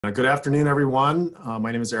Good afternoon, everyone.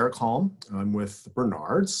 My name is Eric Holm. I'm with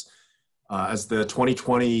Bernard's. As the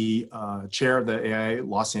 2020 chair of the AIALA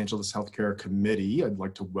Los Angeles Healthcare Committee, I'd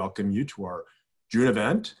like to welcome you to our June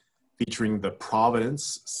event featuring the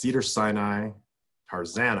Providence, Cedars-Sinai,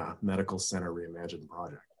 Tarzana Medical Center Reimagined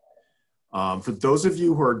project. For those of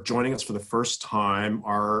you who are joining us for the first time,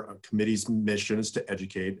 our committee's mission is to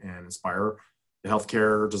educate and inspire the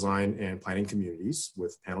healthcare design and planning communities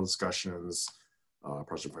with panel discussions,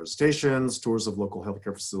 project presentations, tours of local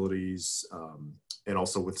healthcare facilities, and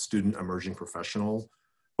also with student emerging professional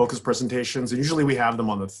focused presentations. And usually we have them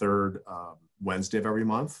on the third Wednesday of every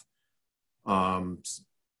month.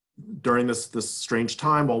 During this strange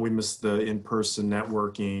time, while we miss the in-person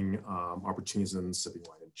networking opportunities and sipping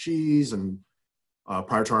wine and cheese, and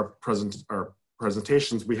prior to our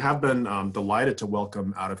presentations, we have been delighted to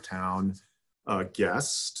welcome out-of-town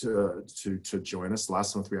guests to join us.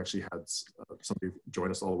 Last month we actually had somebody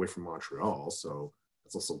join us all the way from Montreal, so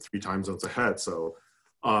it's also 3 time zones ahead. So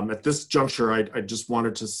at this juncture, I just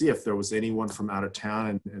wanted to see if there was anyone from out of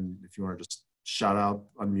town, and if you want to just shout out,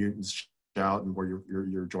 unmute and shout, and where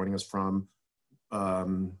you're joining us from.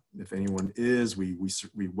 If anyone is, we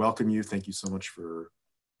welcome you. Thank you so much for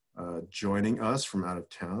joining us from out of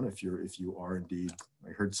town. If you are indeed,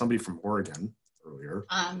 I heard somebody from Oregon earlier.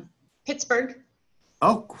 Pittsburgh.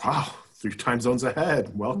 Oh, wow. 3 time zones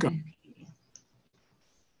ahead. Welcome.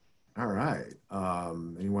 All right.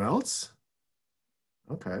 Anyone else?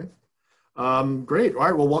 Okay. Great. All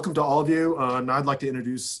right. Well, welcome to all of you. Now I'd like to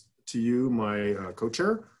introduce to you my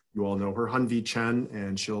co-chair. You all know her, Hunvi Chen,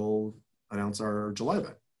 and she'll announce our July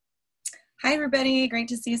event. Hi, everybody. Great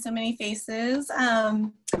to see so many faces.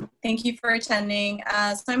 Thank you for attending.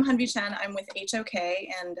 So I'm Hunvi Chen. I'm with HOK,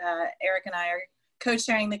 and Eric and I are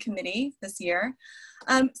co-chairing the committee this year.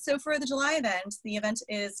 So for the July event, the event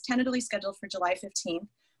is tentatively scheduled for July 15th.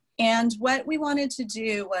 And what we wanted to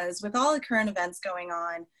do was, with all the current events going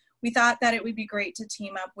on, we thought that it would be great to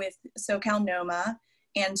team up with SoCal NOMA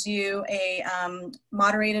and do a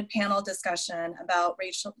moderated panel discussion about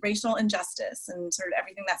racial injustice and sort of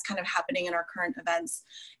everything that's kind of happening in our current events,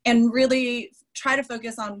 and really try to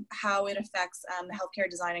focus on how it affects the healthcare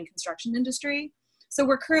design and construction industry. So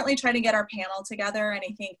we're currently trying to get our panel together, and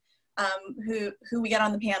I think who we get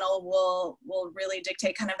on the panel will really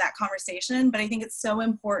dictate kind of that conversation. But I think it's so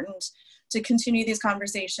important to continue these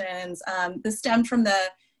conversations. This stemmed from the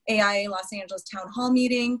AIA Los Angeles Town Hall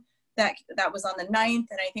meeting that was on the 9th,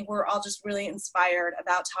 and I think we're all just really inspired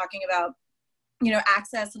about talking about,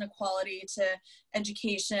 access and equality to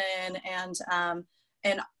education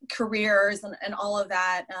and careers and all of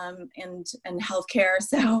that, and healthcare.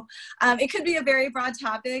 So it could be a very broad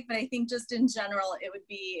topic, but I think just in general, it would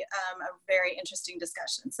be a very interesting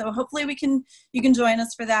discussion. So hopefully you can join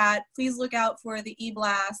us for that. Please look out for the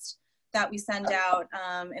e-blast that we send out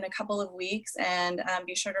in a couple of weeks, and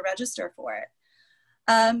be sure to register for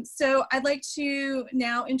it. So I'd like to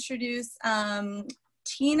now introduce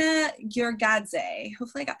Tina Gjurgadze,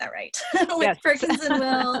 hopefully I got that right, with yes. Perkins &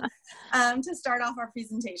 Will, to start off our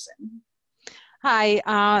presentation. Hi,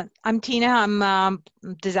 I'm Tina. I'm a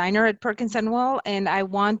designer at Perkins & Will, and I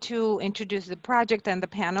want to introduce the project and the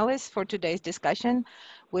panelists for today's discussion.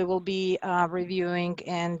 We will be reviewing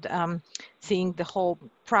and seeing the whole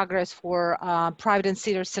progress for Providence,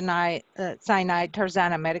 Cedars-Sinai,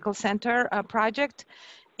 Tarzana Medical Center project.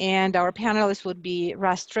 And our panelists would be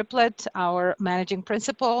Russ Triplett, our managing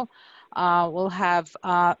principal. We'll have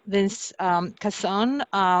Vince Casson,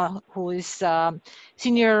 who is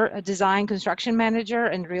senior design construction manager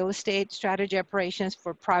and real estate strategy operations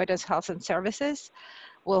for Providence Health and Services.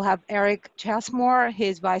 We'll have Eric Chasmore,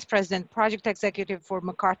 his vice president project executive for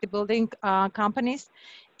McCarthy Building Companies,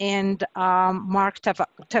 and Mark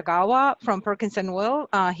Tagawa from Perkins & Will.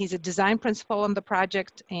 He's a design principal on the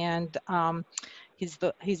project, and he's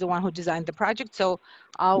the one who designed the project. So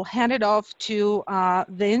I'll hand it off to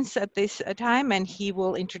Vince at this time, and he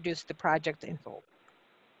will introduce the project in full.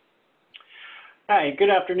 Hi, good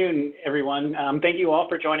afternoon, everyone. Thank you all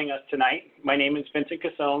for joining us tonight. My name is Vincent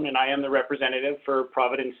Casson, and I am the representative for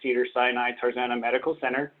Providence Cedars-Sinai Tarzana Medical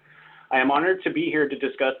Center. I am honored to be here to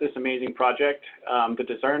discuss this amazing project. The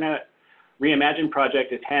Tarzana Reimagined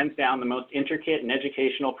project is hands down the most intricate and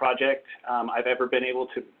educational project I've ever been able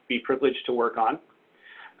to be privileged to work on.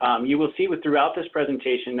 You will see throughout this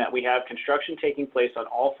presentation that we have construction taking place on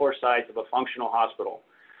all 4 sides of a functional hospital,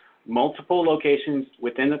 multiple locations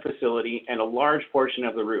within the facility, and a large portion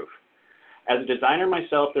of the roof. As a designer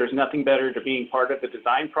myself, there's nothing better to being part of the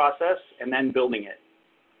design process and then building it.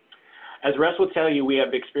 As Russ will tell you, we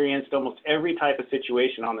have experienced almost every type of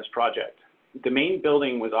situation on this project. The main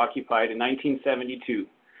building was occupied in 1972,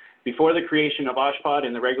 before the creation of OSHPD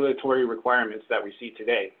and the regulatory requirements that we see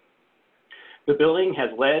today. The building has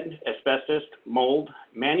lead, asbestos, mold,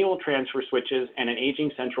 manual transfer switches, and an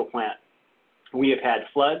aging central plant. We have had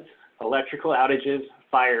floods, electrical outages,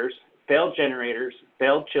 fires, failed generators,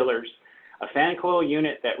 failed chillers, a fan coil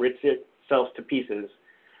unit that rips itself to pieces,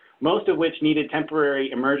 most of which needed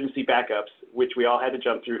temporary emergency backups, which we all had to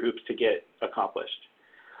jump through hoops to get accomplished.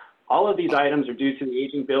 All of these items are due to the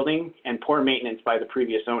aging building and poor maintenance by the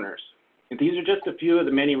previous owners. And these are just a few of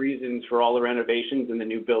the many reasons for all the renovations in the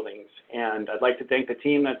new buildings. And I'd like to thank the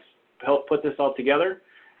team that's helped put this all together.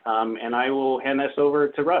 And I will hand this over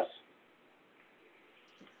to Russ.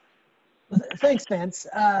 Thanks, Vince.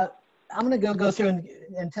 I'm going to go through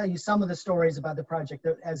and tell you some of the stories about the project.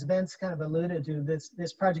 As Vince kind of alluded to,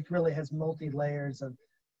 this project really has multi-layers of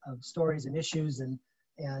stories and issues, and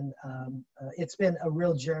it's been a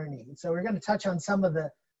real journey. So we're going to touch on some of the,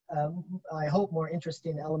 I hope, more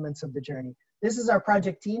interesting elements of the journey. This is our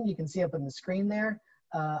project team. You can see up on the screen there.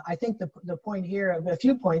 I think the point here, a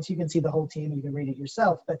few points, you can see the whole team, you can read it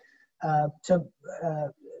yourself, but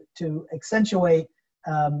to accentuate,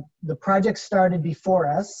 the project started before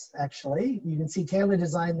us, actually. You can see Taylor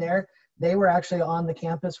Design there. They were actually on the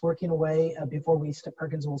campus working away before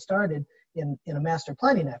Perkinsville started in a master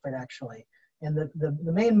planning effort, actually. And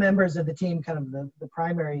the main members of the team, kind of the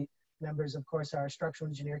primary members, of course, are structural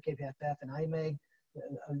engineer, KPFF, and IMEG,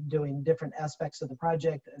 doing different aspects of the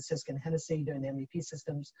project, Sisk and Hennessy doing the MEP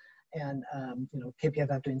systems, and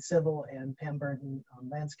KPFF doing civil, and Pam Burton on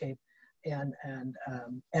landscape.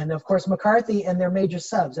 And of course McCarthy and their major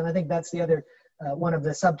subs, and I think that's the other one of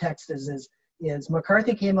the subtexts is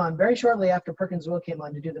McCarthy came on very shortly after Perkinsville came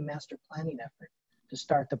on to do the master planning effort to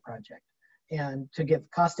start the project and to give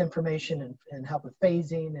cost information and help with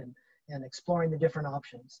phasing and exploring the different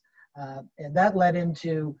options, and that led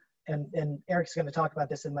into and Eric's going to talk about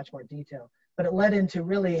this in much more detail, but it led into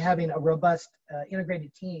really having a robust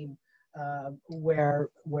integrated team where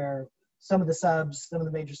some of the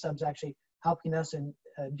major subs actually helping us and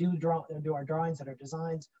do our drawings and our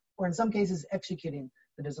designs, or in some cases executing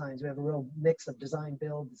the designs. We have a real mix of design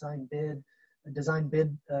build, design bid,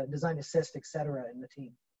 design assist, etc. in the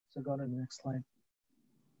team. So go to the next slide.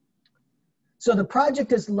 So the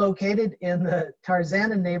project is located in the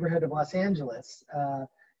Tarzana neighborhood of Los Angeles.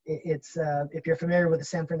 It's if you're familiar with the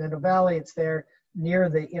San Fernando Valley, it's there near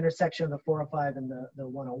the intersection of the 405 and the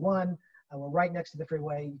 101. We're right next to the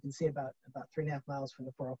freeway. You can see about 3.5 miles from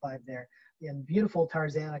the 405 there in beautiful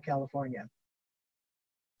Tarzana, California.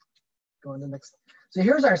 Go on to the next. So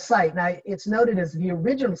here's our site. Now it's noted as the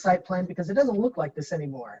original site plan because it doesn't look like this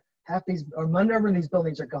anymore. Half these, or a number of these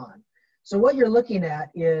buildings are gone. So what you're looking at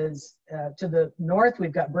is to the north,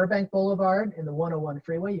 we've got Burbank Boulevard and the 101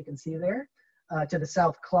 freeway. You can see there. To the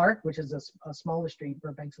south, Clark, which is a smaller street.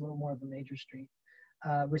 Burbank's a little more of a major street.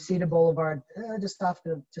 Reseda Boulevard, just off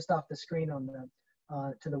the screen on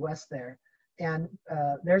the to the west there, and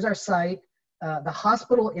there's our site. The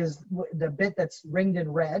hospital is the bit that's ringed in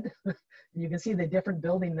red. You can see the different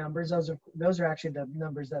building numbers. Those are actually the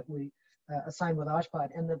numbers that we assigned with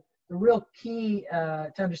OSHPD. And the real key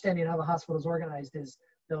to understanding how the hospital is organized is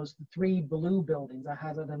those 3 blue buildings. I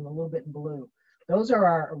highlighted them a little bit in blue. Those are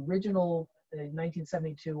our original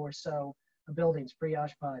 1972 or so buildings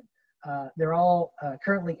pre-OSHPD. They're all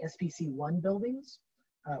currently SPC1 buildings.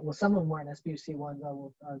 Well, some of them aren't SPC1s.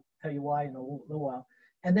 I'll tell you why in a little while.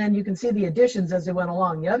 And then you can see the additions as they went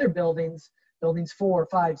along. The other buildings 4,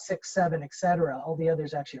 5, 6, 7, etc. All the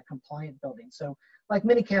others actually are compliant buildings. So like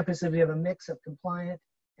many campuses, we have a mix of compliant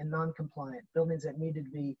and non-compliant buildings that needed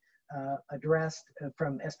to be addressed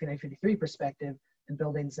from SB 953 perspective, and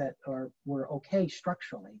buildings that were okay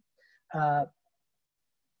structurally.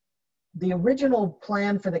 The original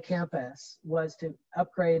plan for the campus was to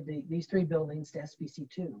upgrade these 3 buildings to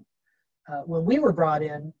SPC2. When we were brought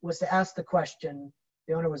in was to ask the question,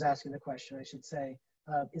 the owner was asking the question, I should say,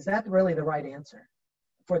 is that really the right answer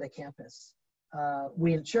for the campus?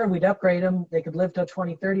 We'd upgrade them, they could live till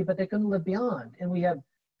 2030, but they couldn't live beyond. And we have,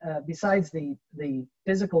 besides the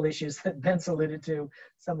physical issues that Vince alluded to,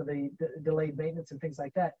 some of the delayed maintenance and things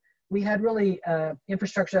like that, we had really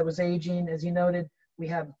infrastructure that was aging, as you noted. We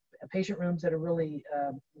have patient rooms that are really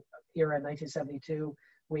era 1972.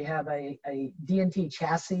 We have a D&T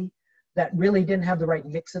chassis that really didn't have the right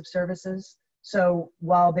mix of services. So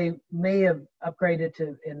while they may have upgraded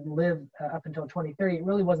to and live up until 2030, it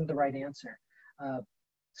really wasn't the right answer.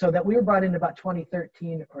 So that we were brought in about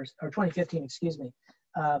 2013 or 2015, excuse me.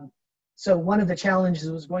 So one of the challenges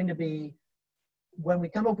was going to be, when we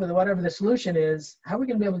come up with whatever the solution is, how are we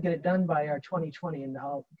going to be able to get it done by our 2020, and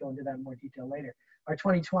I'll go into that in more detail later, our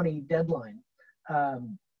 2020 deadline.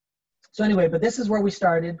 So anyway, but this is where we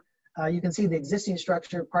started. You can see the existing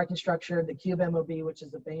structure, parking structure, the cube MOB, which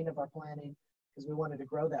is the bane of our planning, because we wanted to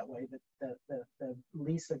grow that way, but the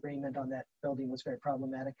lease agreement on that building was very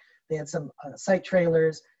problematic. They had some site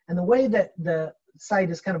trailers, and the way that the site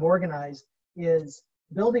is kind of organized is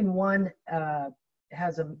building 1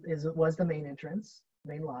 was the main entrance,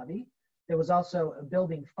 main lobby. There was also a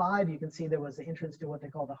building 5, you can see there was the entrance to what they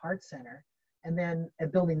call the Heart Center. And then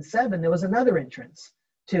at building 7, there was another entrance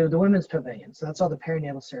to the women's pavilion. So that's all the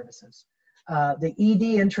perinatal services. The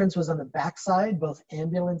ED entrance was on the back side, both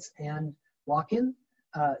ambulance and walk-in.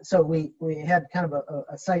 So we had kind of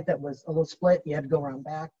a site that was a little split. You had to go around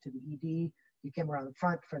back to the ED. You came around the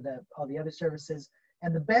front for all the other services.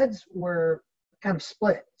 And the beds were kind of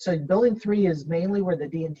split. So building 3 is mainly where the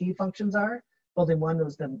D&T functions are. Building 1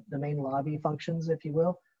 was the main lobby functions, if you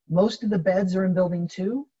will. Most of the beds are in building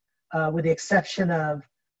 2, with the exception of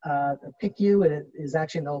the PICU. It is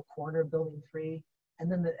actually in the old corner of building 3. And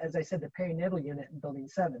then, as I said, the perinatal unit in building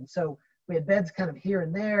 7. So we had beds kind of here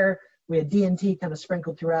and there. We had D&T kind of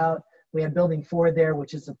sprinkled throughout. We had building 4 there,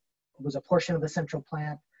 which was a portion of the central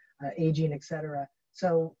plant, aging, et cetera.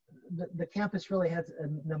 So the campus really has a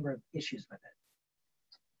number of issues with it.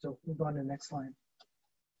 So we'll go on to the next slide.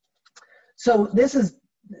 So this is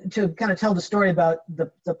to kind of tell the story about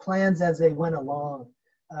the plans as they went along.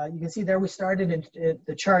 You can see there we started, and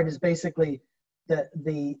the chart is basically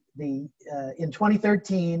in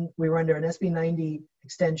 2013, we were under an SB 90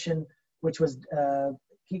 extension, which was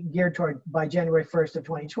geared toward by January 1st of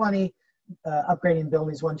 2020, upgrading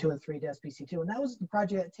buildings 1, 2, and 3 to SBC2. And that was the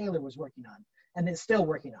project that Taylor was working on, and is still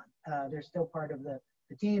working on. They're still part of the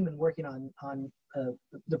team and working on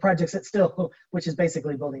the projects that still, which is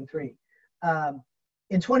basically building 3.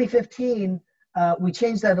 In 2015, we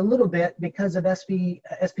changed that a little bit because of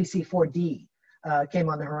SPC4D came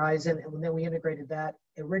on the horizon, and then we integrated that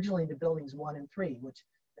originally into buildings 1 and 3, which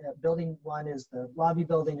building 1 is the lobby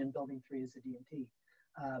building and building 3 is the D&T.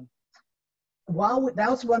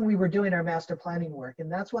 That's when we were doing our master planning work,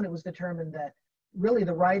 and that's when it was determined that really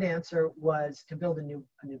the right answer was to build a new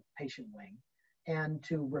patient wing and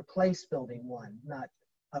to replace building 1, not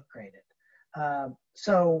upgrade it.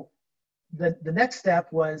 So the next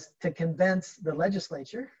step was to convince the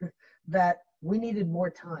legislature that we needed more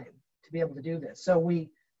time to be able to do this. So we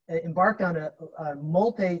embarked on a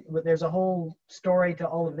there's a whole story to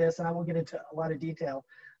all of this, and I won't get into a lot of detail,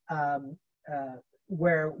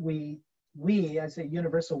 where we, I say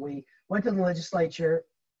universal we, went to the legislature,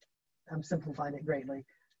 I'm simplifying it greatly,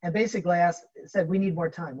 and basically said we need more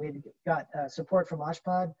time. We had got support from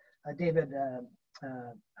OSHPD,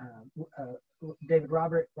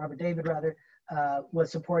 Robert David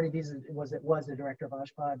was supportive. Was the director of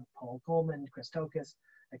OSHPD, Paul Coleman, Chris Tokus,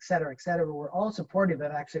 et cetera, were all supportive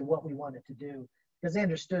of actually what we wanted to do, because they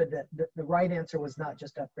understood that the right answer was not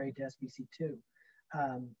just upgrade to SBC2.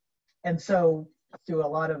 And so through a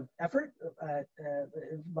lot of effort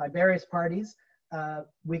by various parties,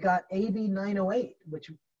 we got AB 908,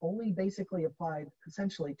 which only basically applied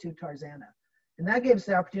essentially to Tarzana. And that gave us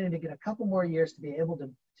the opportunity to get a couple more years to be able to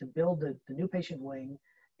build the new patient wing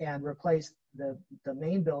and replace the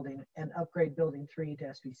main building and upgrade building 3 to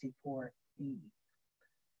SBC4E.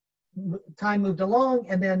 Time moved along,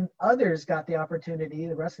 and then others got the opportunity,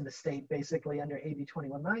 the rest of the state basically under AB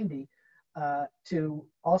 2190, to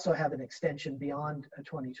also have an extension beyond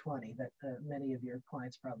 2020 that many of your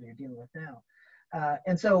clients probably are dealing with now.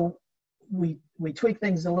 And so we tweaked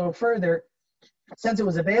things a little further. Since it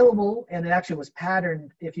was available, and it actually was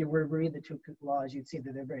patterned, if you were to read the 2 laws, you'd see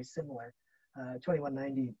that they're very similar.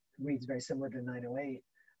 2190 reads very similar to 908.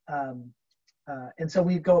 And so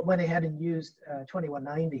we went ahead and used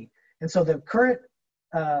 2190. And so the current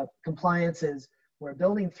compliances were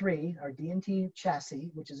building 3, our D&T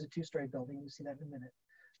chassis, which is a 2-story building, you'll see that in a minute,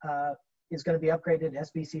 is going to be upgraded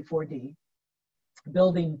SBC4D.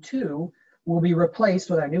 Building 2 will be replaced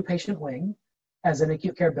with our new patient wing as an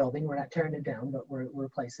acute care building. We're not tearing it down, but we'll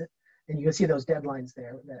replace it. And you can see those deadlines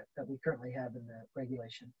there that we currently have in the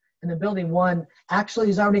regulation. And then building 1 actually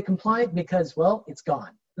is already compliant because, well, it's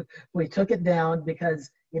gone. We took it down because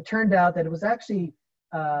it turned out that it was actually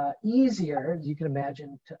easier, as you can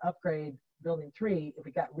imagine, to upgrade building 3 if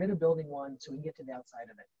we got rid of building 1 so we can get to the outside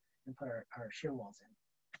of it and put our shear walls in.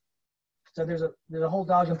 So there's a whole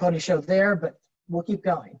dog and pony show there, but we'll keep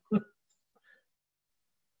going.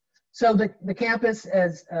 So the campus,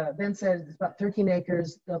 as Ben said, is about 13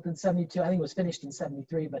 acres, built in 72. I think it was finished in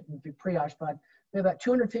 73, but pre-OSHPD. We have about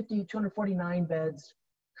 249 beds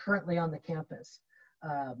currently on the campus.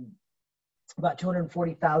 About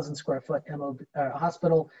 240,000 square foot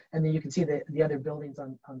hospital, and then you can see the other buildings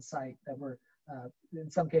on site that we're in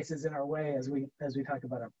some cases in our way as we talk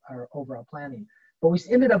about our overall planning. But we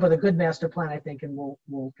ended up with a good master plan, I think, and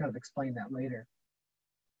we'll kind of explain that later.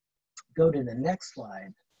 Go to the next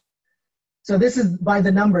slide. So this is by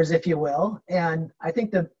the numbers, if you will, and I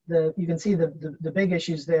think you can see the big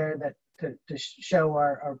issues there that to show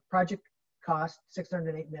our project cost,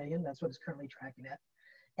 $608 million. That's what it's currently tracking at.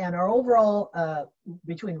 And our overall,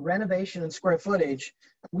 between renovation and square footage,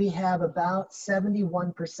 we have about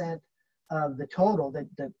 71% of the total,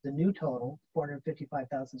 the new total,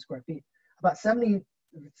 455,000 square feet. About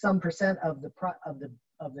 70-some% of the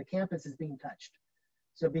campus is being touched.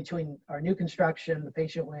 So between our new construction, the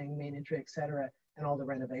patient wing, main entry, et cetera, and all the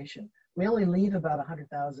renovation, we only leave about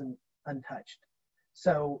 100,000 untouched.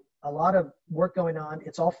 So a lot of work going on.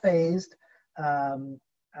 It's all phased,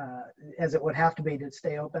 as it would have to be to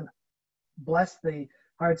stay open. Bless the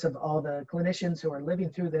hearts of all the clinicians who are living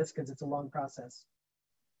through this, because it's a long process.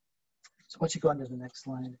 So why don't you go on to the next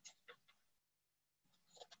slide.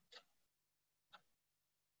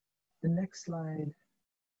 The next slide.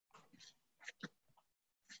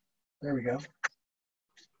 There we go.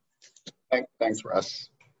 Thanks, Russ.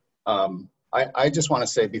 I just want to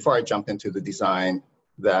say, before I jump into the design,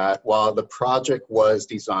 that while the project was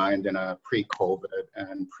designed in a pre-COVID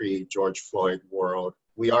and pre-George Floyd world,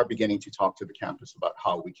 we are beginning to talk to the campus about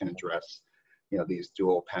how we can address, these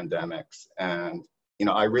dual pandemics. And,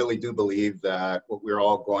 I really do believe that what we're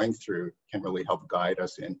all going through can really help guide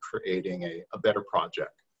us in creating a better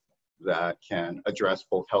project that can address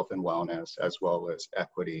both health and wellness, as well as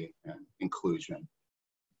equity and inclusion.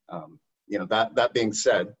 That being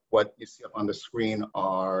said, what you see up on the screen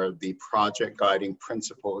are the project guiding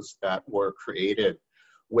principles that were created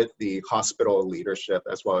with the hospital leadership,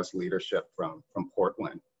 as well as leadership from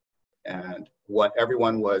Portland. And what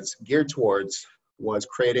everyone was geared towards was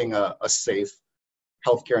creating a safe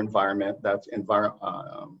healthcare environment that's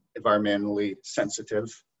environmentally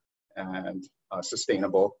sensitive and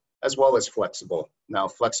sustainable, as well as flexible. Now,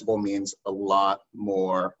 flexible means a lot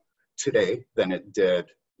more today than it did,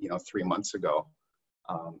 3 months ago.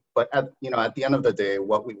 But at the end of the day,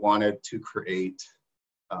 what we wanted to create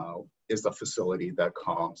is a facility that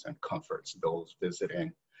calms and comforts those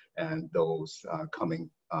visiting and those coming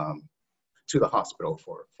to the hospital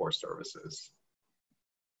for services.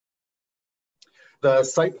 The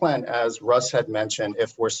site plan, as Russ had mentioned,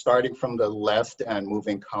 if we're starting from the left and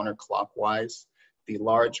moving counterclockwise, the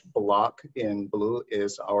large block in blue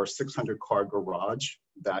is our 600-car garage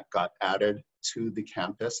that got added to the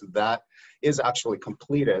campus. That is actually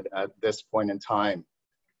completed at this point in time.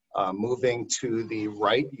 Moving to the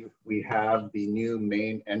right, we have the new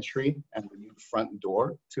main entry and the new front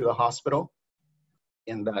door to the hospital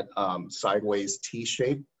in that sideways T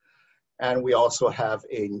shape. And we also have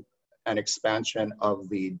an expansion of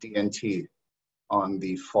the DNT on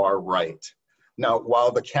the far right. Now,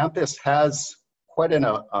 while the campus has quite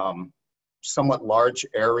a somewhat large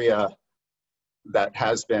area that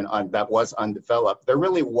was undeveloped, there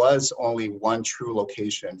really was only one true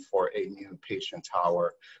location for a new patient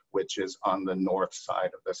tower, which is on the north side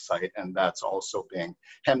of the site, and that's also being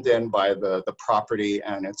hemmed in by the property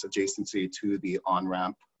and its adjacency to the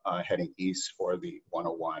on-ramp heading east for the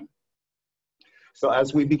 101. So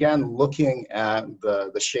as we began looking at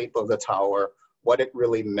the shape of the tower, what it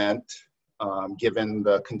really meant, given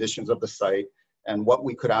the conditions of the site, and what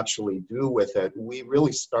we could actually do with it, we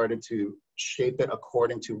really started to shape it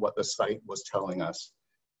according to what the site was telling us,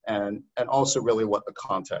 and also really what the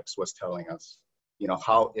context was telling us,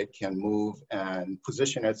 how it can move and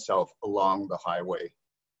position itself along the highway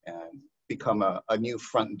and become a new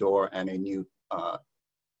front door and a new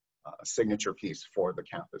signature piece for the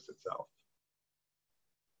campus itself.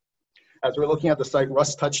 As we're looking at the site,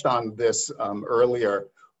 Russ touched on this earlier,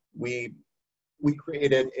 we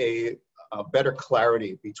created a better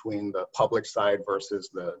clarity between the public side versus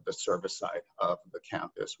the service side of the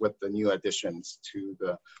campus with the new additions to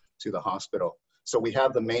the hospital. So we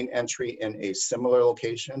have the main entry in a similar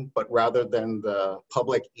location, but rather than the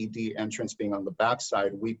public ED entrance being on the back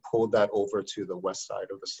side, we pulled that over to the west side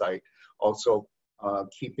of the site. Also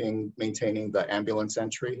maintaining the ambulance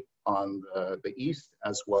entry on the east,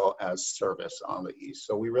 as well as service on the east.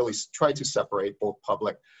 So we really tried to separate both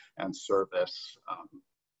public and service,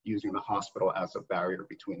 using the hospital as a barrier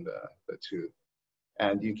between the two.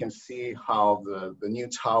 And you can see how the new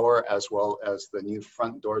tower, as well as the new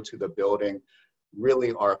front door to the building,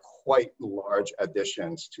 really are quite large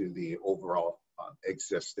additions to the overall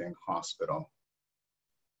existing hospital.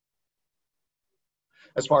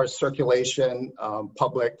 As far as circulation,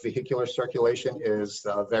 public vehicular circulation is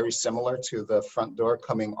very similar to the front door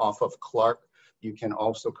coming off of Clark You can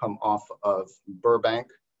also come off of Burbank.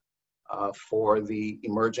 For the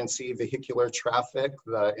emergency vehicular traffic,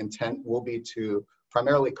 the intent will be to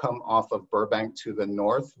primarily come off of Burbank to the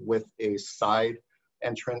north with a side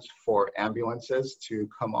entrance for ambulances to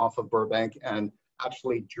come off of Burbank and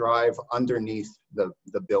actually drive underneath the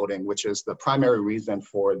building, which is the primary reason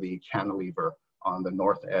for the cantilever on the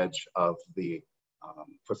north edge of the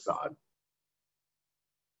facade.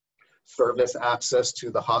 Service access to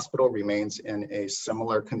the hospital remains in a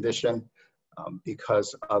similar condition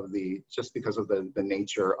because of the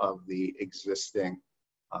nature of the existing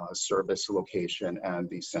service location and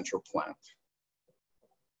the central plant.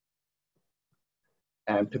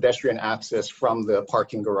 And pedestrian access from the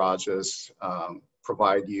parking garages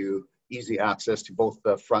provide you easy access to both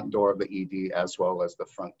the front door of the ED as well as the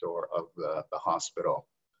front door of the hospital.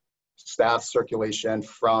 Staff circulation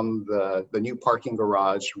from the new parking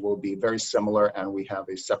garage will be very similar, and we have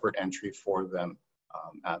a separate entry for them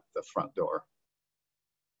at the front door.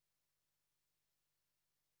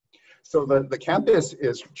 So the campus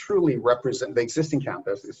is truly the existing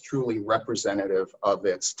campus is truly representative of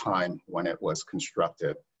its time when it was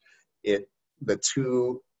constructed. The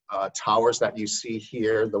two towers that you see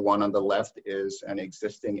here, the one on the left is an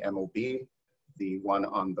existing MOB. The one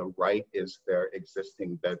on the right is their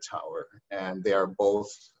existing bed tower. And they are both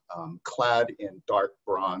clad in dark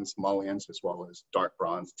bronze mullions as well as dark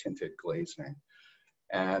bronze tinted glazing.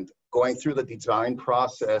 And going through the design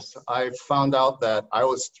process, I found out that I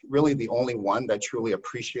was really the only one that truly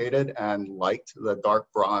appreciated and liked the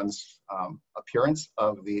dark bronze appearance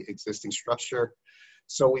of the existing structure.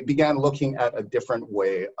 So we began looking at a different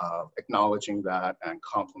way of acknowledging that and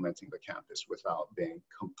complementing the campus without being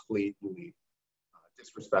completely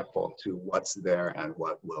disrespectful to what's there and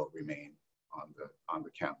what will remain on the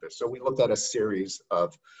campus. So we looked at a series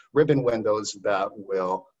of ribbon windows that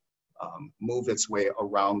will move its way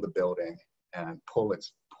around the building and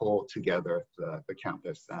pull together the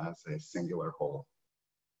campus as a singular whole.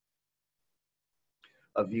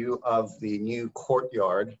 A view of the new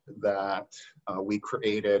courtyard that we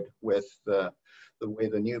created with the way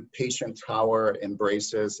the new patient tower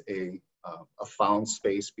embraces a found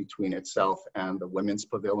space between itself and the women's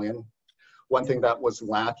pavilion. One thing that was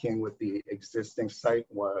lacking with the existing site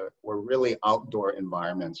were really outdoor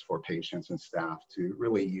environments for patients and staff to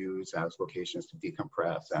really use as locations to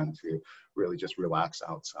decompress and to really just relax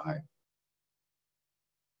outside.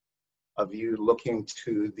 A view looking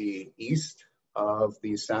to the east of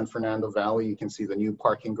the San Fernando Valley, you can see the new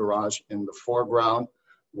parking garage in the foreground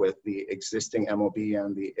with the existing MOB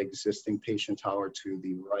and the existing patient tower to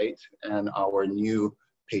the right, and our new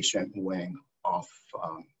patient wing off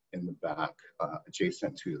in the back,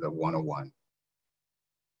 adjacent to the 101.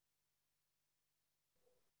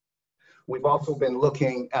 We've also been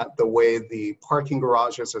looking at the way the parking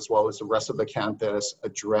garages as well as the rest of the campus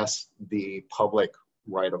address the public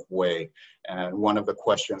right-of-way. And one of the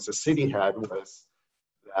questions the city had was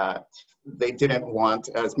that they didn't want,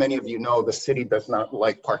 as many of you know, the city does not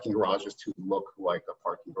like parking garages to look like a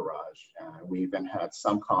parking garage. And we even had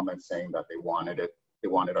some comments saying that they wanted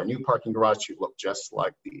our new parking garage to look just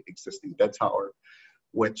like the existing bed tower,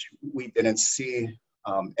 which we didn't see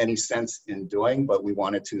any sense in doing, but we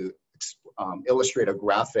wanted to illustrate a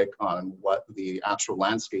graphic on what the actual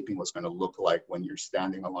landscaping was going to look like when you're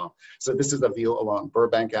standing along. So this is a view along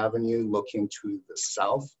Burbank Avenue looking to the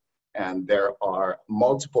south, and there are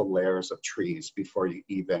multiple layers of trees before you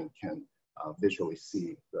even can visually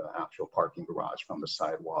see the actual parking garage from the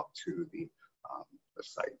sidewalk to the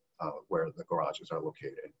site where the garages are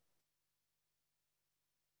located.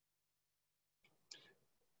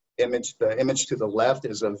 The image to the left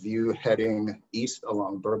is a view heading east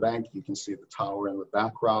along Burbank. You can see the tower in the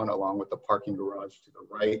background along with the parking garage to the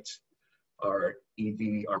right. Our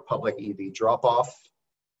public ED drop-off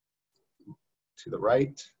to the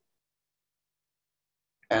right.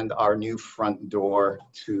 And our new front door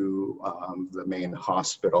to the main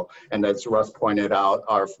hospital. And as Russ pointed out,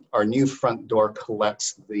 our new front door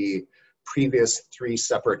collects the previous 3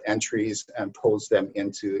 separate entries and pulls them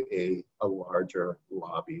into a larger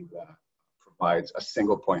lobby that provides a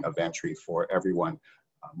single point of entry for everyone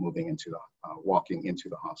walking into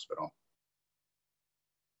the hospital.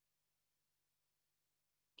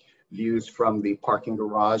 Views from the parking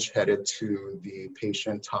garage headed to the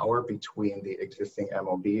patient tower between the existing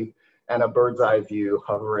MOB, and a bird's eye view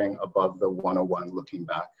hovering above the 101 looking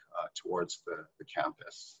back towards the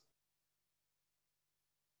campus.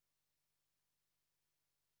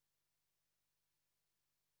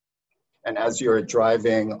 And as you're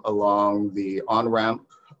driving along the on-ramp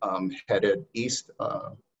headed east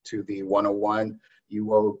to the 101, you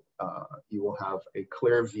will have a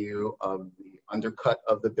clear view of the undercut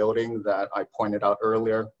of the building that I pointed out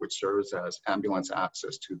earlier, which serves as ambulance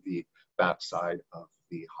access to the backside of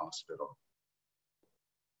the hospital.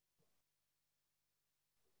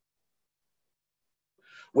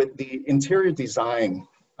 With the interior design,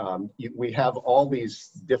 we have all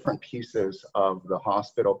these different pieces of the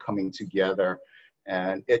hospital coming together,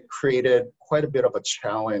 and it created quite a bit of a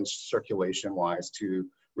challenge circulation-wise to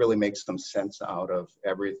really make some sense out of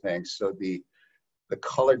everything. So the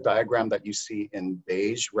color diagram that you see in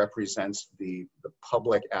beige represents the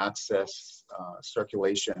public access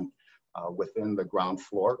circulation within the ground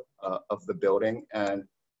floor of the building. And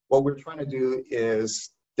what we're trying to do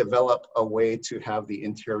is develop a way to have the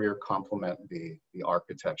interior complement the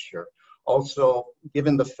architecture. Also,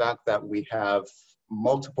 given the fact that we have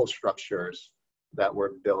multiple structures that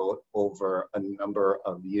were built over a number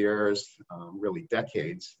of years, really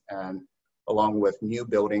decades, and along with new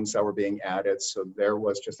buildings that were being added, so there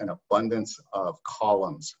was just an abundance of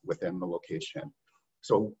columns within the location.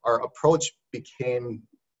 So our approach became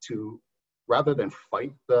to, rather than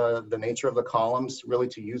fight the nature of the columns, really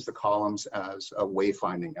to use the columns as a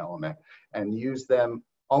wayfinding element and use them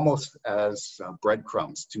almost as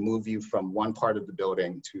breadcrumbs to move you from one part of the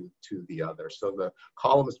building to the other. So the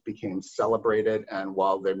columns became celebrated, and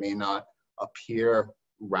while they may not appear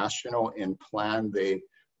rational in plan, they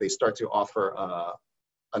start to offer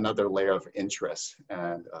another layer of interest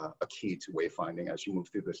and a key to wayfinding as you move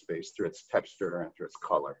through the space through its texture and through its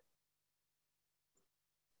color.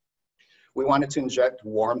 We wanted to inject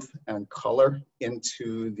warmth and color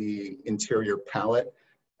into the interior palette,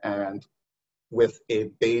 and with a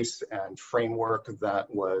base and framework that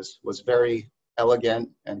was very elegant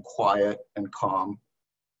and quiet and calm,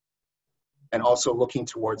 and also looking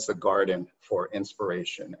towards the garden for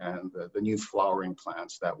inspiration and the new flowering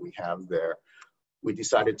plants that we have there. We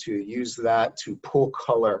decided to use that to pull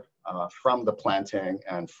color from the planting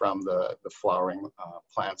and from the flowering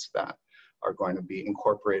plants that are going to be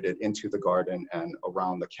incorporated into the garden and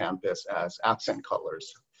around the campus as accent colors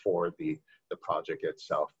for the project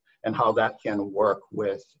itself, and how that can work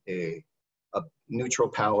with a neutral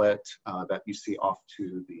palette that you see off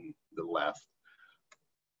to the left.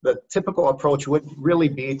 The typical approach would really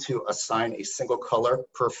be to assign a single color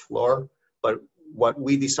per floor, but what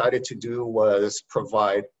we decided to do was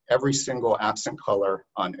provide every single accent color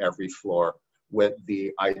on every floor, with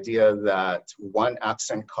the idea that one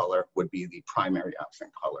accent color would be the primary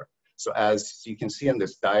accent color. So as you can see in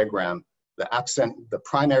this diagram, the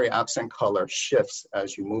primary accent color shifts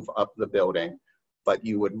as you move up the building, but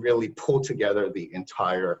you would really pull together the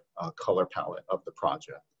entire color palette of the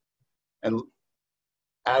project. And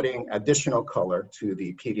adding additional color to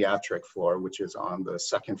the pediatric floor, which is on the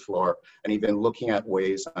second floor, and even looking at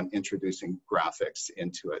ways on introducing graphics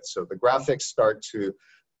into it. So the graphics start to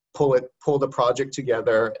pull the project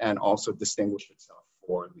together and also distinguish itself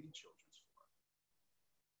for the children's floor.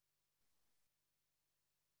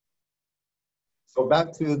 So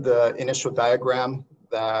back to the initial diagram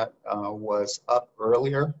that was up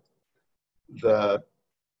earlier.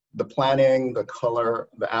 The planning, the color,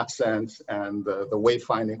 the accents, and the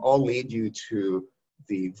wayfinding all lead you to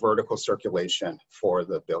the vertical circulation for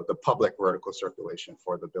the public vertical circulation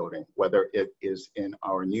for the building, whether it is in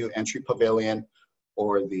our new entry pavilion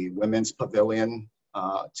or the women's pavilion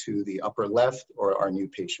to the upper left, or our new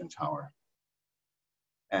patient tower,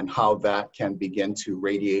 and how that can begin to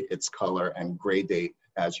radiate its color and gradate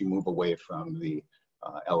as you move away from the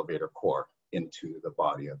elevator core into the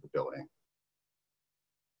body of the building,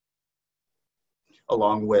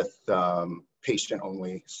 along with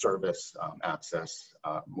patient-only service access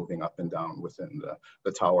moving up and down within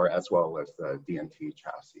the tower, as well as the DNT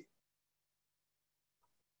chassis.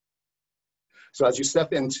 So as you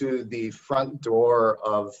step into the front door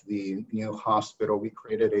of the new hospital, we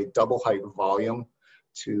created a double height volume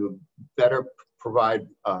to better provide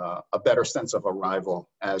a better sense of arrival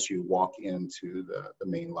as you walk into the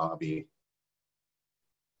main lobby.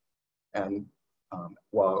 And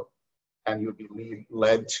you'll be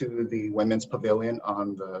led to the women's pavilion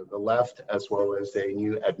on the left, as well as a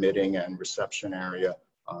new admitting and reception area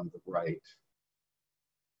on the right.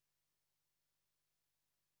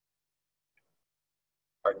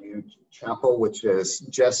 Our new chapel, which is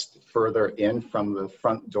just further in from the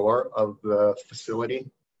front door of the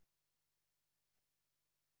facility.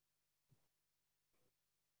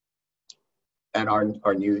 And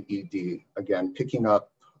our new ED, again, picking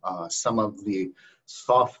up some of the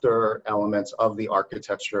softer elements of the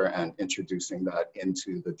architecture and introducing that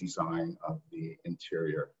into the design of the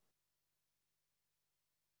interior.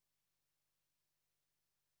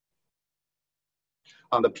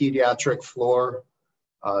 On the pediatric floor,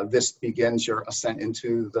 this begins your ascent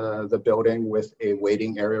into the building with a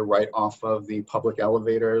waiting area right off of the public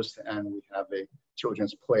elevators, and we have a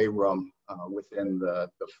children's playroom within the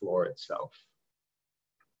floor itself.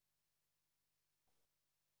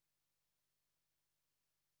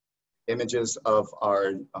 Images of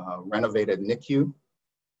our renovated NICU.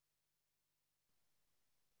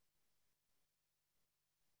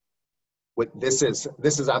 This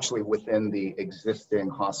is actually within the existing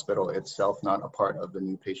hospital itself, not a part of the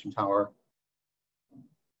new patient tower.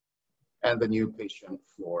 And the new patient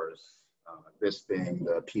floors, this being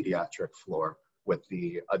the pediatric floor with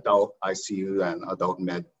the adult ICU and adult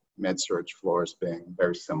med-surg floors being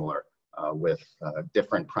very similar with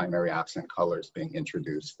different primary accent colors being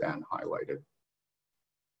introduced and highlighted.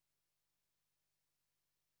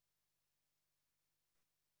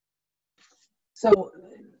 So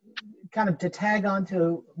kind of to tag on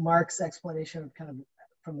to Mark's explanation of kind of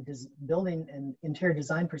from a building and interior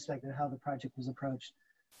design perspective, how the project was approached,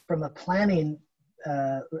 from a planning,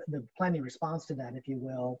 the planning response to that, if you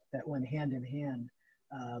will, that went hand in hand.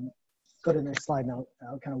 Go to the next slide now.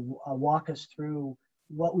 I'll kind of walk us through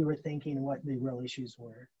what we were thinking and what the real issues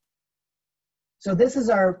were. So this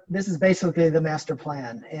is basically the master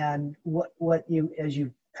plan, and what you, as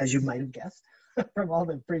you might have guessed from all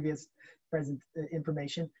the previous present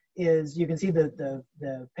information, is you can see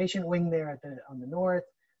the patient wing there on the north,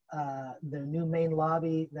 the new main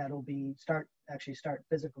lobby that'll start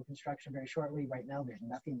physical construction very shortly. Right now there's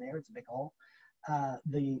nothing there, it's a big hole.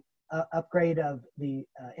 The upgrade of the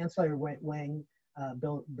ancillary wing,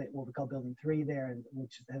 what we call building 3 there,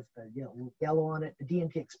 which has the yellow on it. The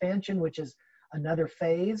D&T expansion, which is another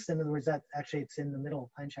phase. In other words, it's in the middle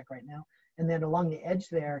of plan check right now. And then along the edge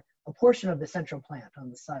there, a portion of the central plant on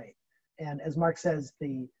the site. And as Mark says,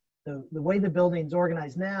 the way the building's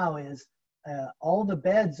organized now is all the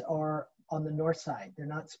beds are on the north side. They're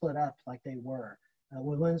not split up like they were.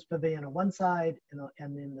 Women's pavilion on one side, and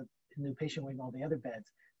in the new patient wing, all the other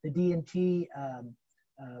beds. The D&T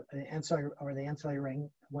the ancillary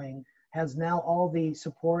wing has now all the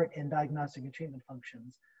support and diagnostic and treatment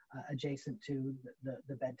functions adjacent to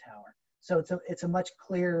the bed tower. So it's a much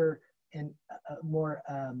clearer and more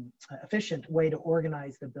efficient way to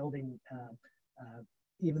organize the building,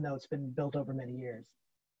 even though it's been built over many years.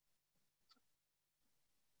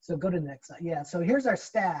 So go to the next slide. Yeah, so here's our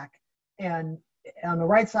stack, and on the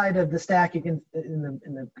right side of the stack, you can in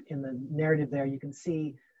the narrative there, you can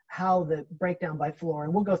see how the breakdown by floor,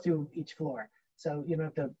 and we'll go through each floor, so you don't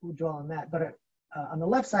have to dwell on that. But on the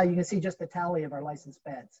left side, you can see just the tally of our licensed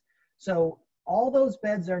beds. So all those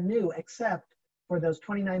beds are new except for those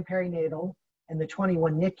 29 perinatal and the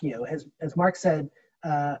 21 NICU. As Mark said,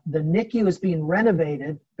 the NICU is being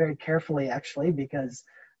renovated very carefully, actually, because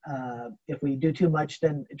if we do too much,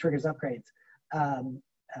 then it triggers upgrades,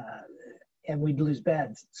 and we'd lose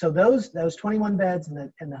beds. So those 21 beds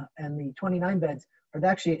and the 29 beds are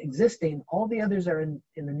actually existing. All the others are in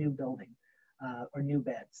the new building or new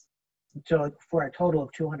beds. So for a total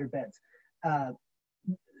of 200 beds,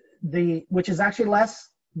 which is actually less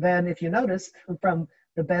than, if you notice, from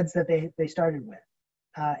the beds that they started with.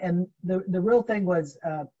 And the real thing was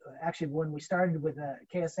actually when we started with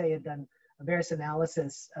KSA had done a various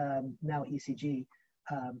analysis, now ECG,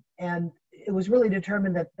 and it was really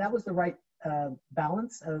determined that that was the right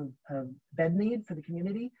balance of bed need for the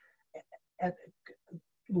community,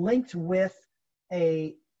 linked with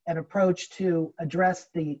an approach to address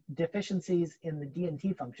the deficiencies in the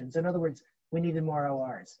D&T functions. In other words, we needed more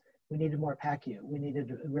ORs, we needed more PACU, we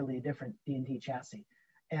needed really a different D&T chassis.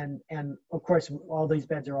 And of course, all these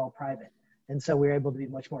beds are all private. And so we're able to be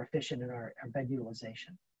much more efficient in our bed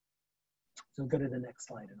utilization. So go to the next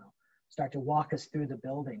slide and I'll start to walk us through the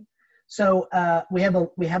building. So we have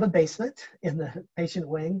a basement in the patient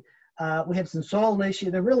wing. We have some soil issue.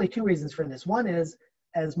 There are really two reasons for this. One is,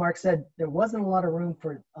 as Mark said, there wasn't a lot of room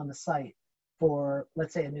on the site for,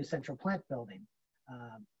 let's say, a new central plant building.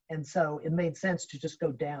 And so it made sense to just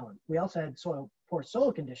go down. We also had poor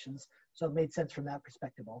soil conditions, so it made sense from that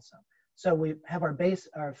perspective also. So we have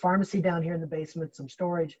our pharmacy down here in the basement, some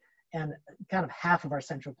storage, and kind of half of our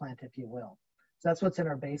central plant, if you will. So that's what's in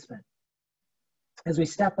our basement. As we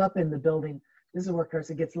step up in the building, this is where, of course,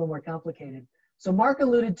 it gets a little more complicated. So Mark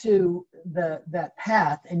alluded to that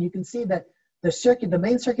path, and you can see that the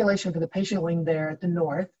main circulation for the patient wing there at the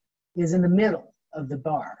north is in the middle of the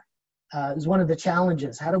bar. Is one of the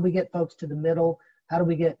challenges. How do we get folks to the middle? How do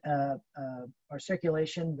we get our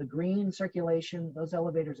circulation? The green circulation, those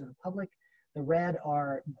elevators are the public. The red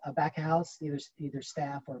are a back of house, either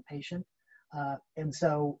staff or a patient. And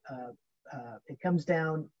so it comes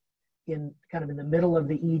down in kind of in the middle of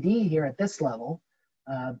the ED here at this level.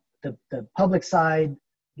 The public side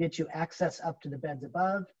gets you access up to the beds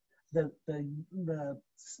above. The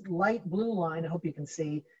light blue line, I hope you can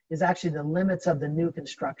see, is actually the limits of the new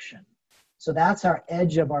construction. So that's our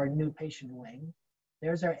edge of our new patient wing.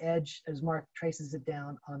 There's our edge as Mark traces it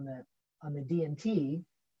down on the D&T,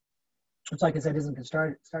 which, like I said, isn't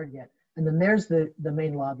started yet. And then there's the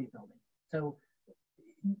main lobby building.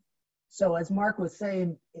 So as Mark was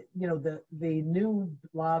saying, you know, the new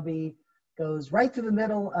lobby goes right through the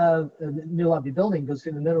middle of the new lobby building, goes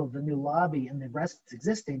through the middle of the new lobby, and the rest is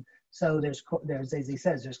existing. So there's, as he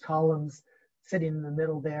says, there's columns sitting in the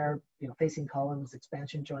middle there, you know, facing columns,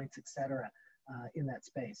 expansion joints, etc., in that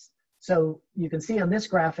space. So you can see on this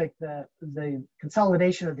graphic the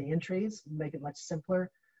consolidation of the entries, make it much simpler.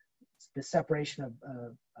 The separation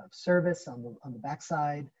of service on the back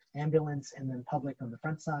side, ambulance, and then public on the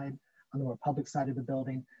front side, on the more public side of the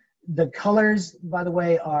building. The colors, by the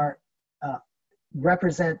way, are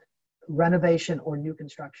represent renovation or new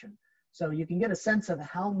construction. So you can get a sense of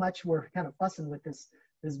how much we're kind of fussing with this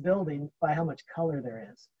building by how much color there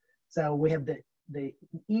is. So we have the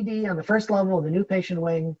ED on the first level, the new patient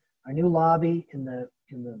wing, our new lobby in the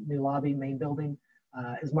new lobby main building,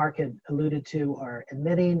 as Mark had alluded to, are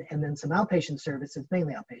admitting, and then some outpatient services,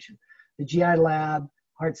 mainly outpatient. The GI lab,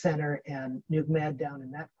 heart center, and nuke med down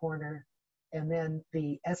in that corner. And then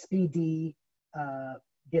the SBD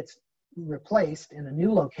gets replaced in a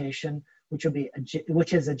new location,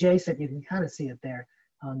 which is adjacent. You can kind of see it there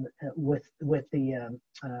with the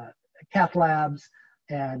cath labs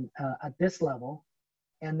and at this level,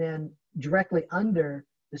 and then directly under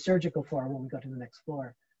the surgical floor when we go to the next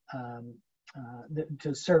floor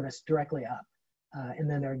to service directly up. And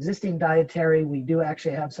then our existing dietary, we do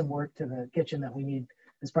actually have some work to the kitchen that we need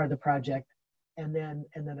as part of the project. And then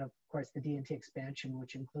of course the D&T expansion,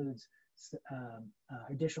 which includes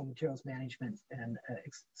additional materials management and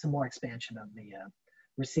some more expansion of the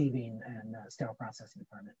receiving and sterile processing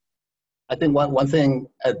department. I think one thing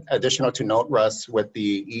additional to note, Russ, with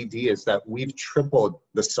the ED is that we've tripled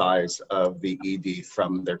the size of the ED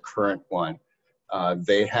from their current one.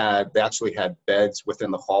 They actually had beds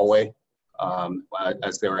within the hallway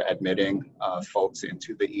as they were admitting folks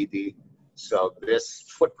into the ED. So this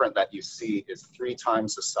footprint that you see is 3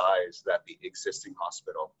 times the size that the existing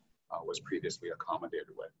hospital was previously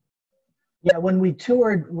accommodated with. Yeah, when we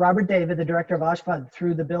toured Robert David, the director of OSHPD,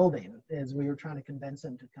 through the building, as we were trying to convince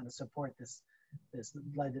him to kind of support the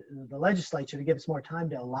legislature to give us more time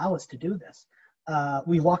to allow us to do this,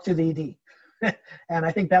 we walked to the ED. And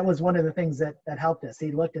I think that was one of the things that helped us.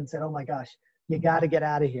 He looked and said, oh my gosh, you got to get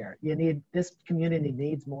out of here. This community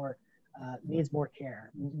needs more care,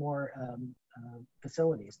 more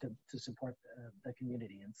facilities to support the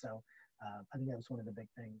community. And so I think that was one of the big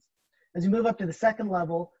things. As you move up to the second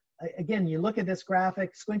level, again, you look at this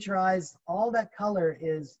graphic, squint your eyes, all that color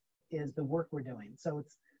is the work we're doing. So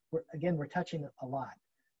we're touching a lot.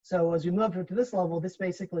 So as we move up to this level, this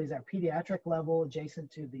basically is our pediatric level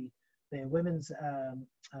adjacent to the women's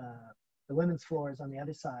floors on the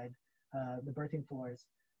other side, the birthing floors.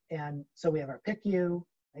 And so we have our PICU,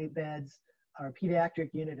 8 beds, our pediatric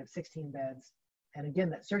unit of 16 beds. And again,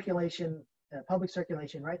 that circulation, public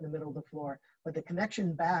circulation right in the middle of the floor, but the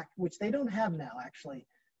connection back, which they don't have now actually,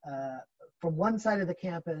 from one side of the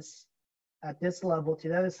campus at this level to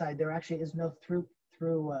the other side, there actually is no through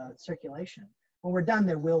circulation. When we're done,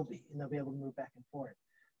 there will be, and they'll be able to move back and forth.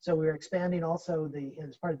 So we're expanding also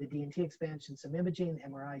as part of the D&T expansion, some imaging,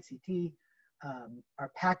 MRI, CT,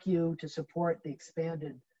 our PACU to support the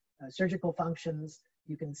expanded surgical functions.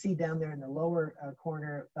 You can see down there in the lower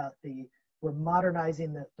corner about we're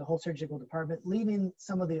modernizing the whole surgical department, leaving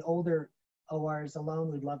some of the older ORs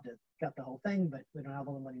alone. We'd love to got the whole thing, but we don't have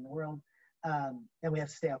all the money in the world. And we have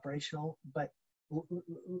to stay operational. But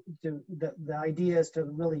the idea is to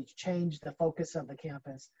really change the focus of the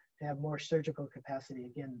campus to have more surgical capacity,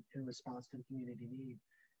 again, in response to the community need.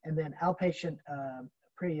 And then outpatient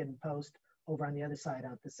pre and post over on the other side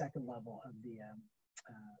at the second level of the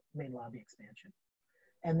main lobby expansion.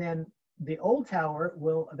 And then the old tower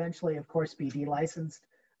will eventually, of course, be de-licensed.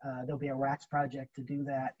 There'll be a RACS project to do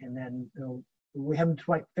that. And then we haven't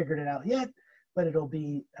quite figured it out yet, but it'll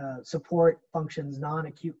be support functions,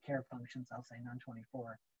 non-acute care functions, I'll say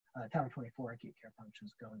non-24, Tower 24 acute care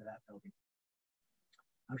functions go into that building.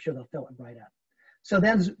 I'm sure they'll fill it right up.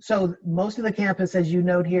 So most of the campus, as you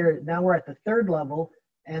note here, now we're at the 3rd level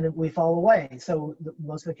and we fall away. So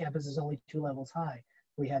most of the campus is only 2 levels high.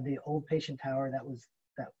 We had the old patient tower that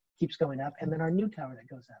keeps going up, and then our new tower that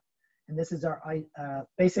goes up. And this is our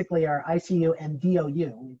basically our ICU and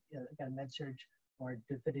DOU. We've got a med surg or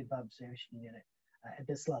definitive observation unit at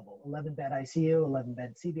this level. 11-bed ICU,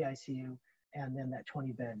 11-bed CVICU, and then that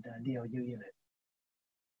 20-bed DOU unit.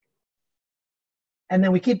 And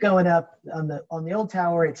then we keep going up. On the old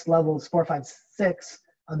tower, it's levels 4, 5, 6.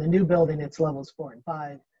 On the new building, it's levels 4 and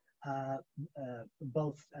 5,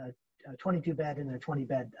 both a 22-bed and a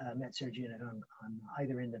 20-bed med-surg unit on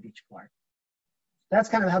either end of each floor. That's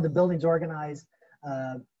kind of how the building's organized.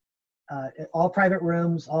 All private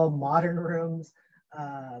rooms, all modern rooms.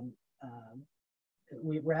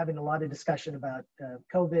 We're having a lot of discussion about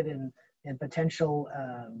COVID and potential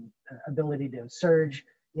ability to surge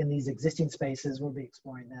in these existing spaces. We'll be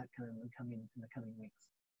exploring that kind of in the coming weeks.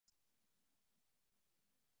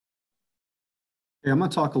 Yeah, I'm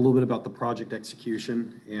going to talk a little bit about the project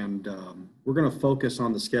execution, and we're going to focus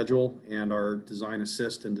on the schedule and our design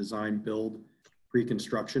assist and design build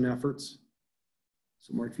pre-construction efforts.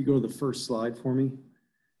 So Mark, if you go to the first slide for me.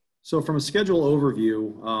 So from a schedule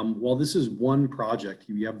overview, while this is one project,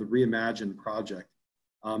 you have the Reimagined project,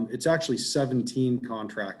 it's actually 17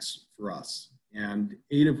 contracts for us, and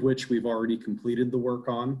 8 of which we've already completed the work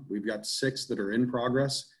on. We've got 6 that are in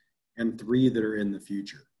progress and 3 that are in the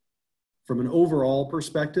future. From an overall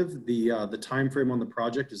perspective, the time frame on the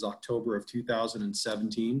project is October of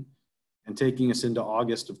 2017 and taking us into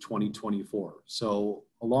August of 2024. So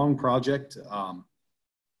a long project,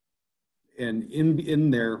 and in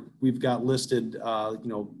there we've got listed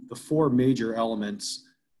the 4 major elements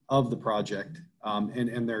of the project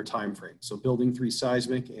and their time frame. So building 3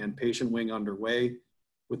 seismic and patient wing underway,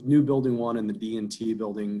 with new building 1 and the D&T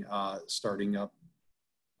building starting up.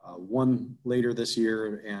 1 later this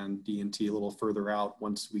year and D&T a little further out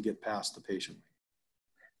once we get past the patient.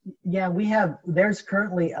 Yeah, there's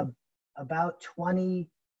currently about 20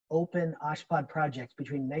 open OSHPD projects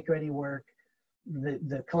between make-ready work,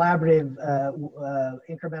 the collaborative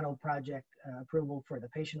incremental project approval for the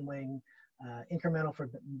patient wing, incremental for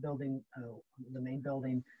building the main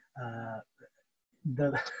building.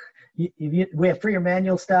 We have freer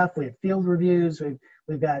manual stuff, we have field reviews,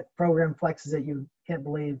 we've got program flexes that you can't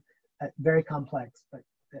believe, very complex, but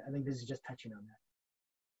I think this is just touching on that.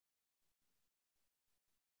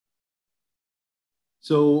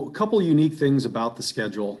 So a couple unique things about the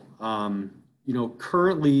schedule.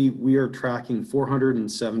 Currently we are tracking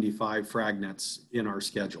 475 fragnets in our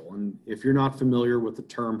schedule. And if you're not familiar with the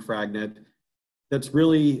term fragnet, that's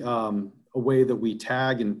really a way that we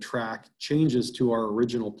tag and track changes to our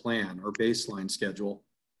original plan or baseline schedule.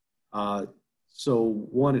 So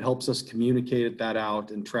one, it helps us communicate that out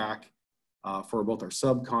and track for both our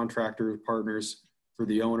subcontractor partners, for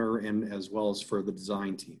the owner, and as well as for the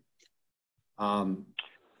design team.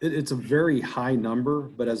 It's a very high number,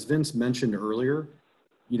 but as Vince mentioned earlier,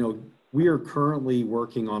 we are currently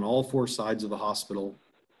working on all 4 sides of the hospital,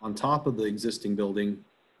 on top of the existing building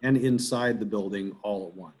and inside the building all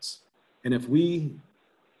at once. And if we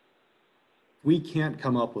can't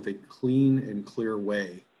come up with a clean and clear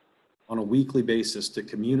way on a weekly basis to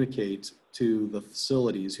communicate to the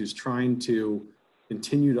facilities who's trying to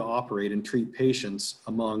continue to operate and treat patients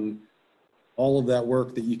among all of that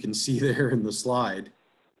work that you can see there in the slide,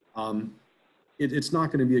 it's not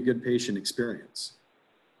going to be a good patient experience.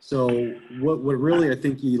 So what really I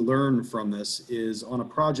think you learn from this is, on a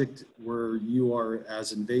project where you are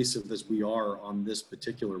as invasive as we are on this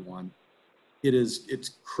particular one, it's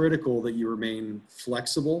critical that you remain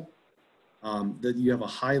flexible, that you have a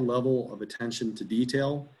high level of attention to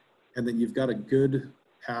detail, and that you've got a good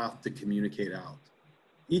path to communicate out.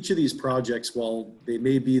 Each of these projects, while they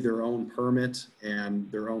may be their own permit and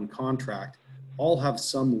their own contract, all have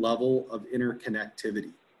some level of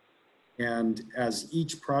interconnectivity. And as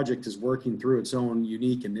each project is working through its own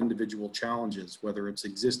unique and individual challenges, whether it's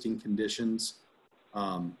existing conditions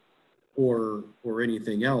or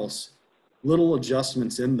anything else, little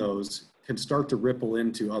adjustments in those can start to ripple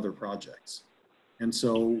into other projects. And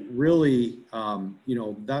so really,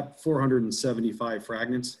 that 475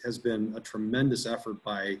 fragments has been a tremendous effort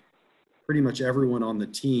by pretty much everyone on the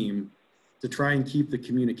team to try and keep the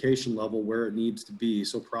communication level where it needs to be,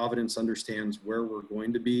 so Providence understands where we're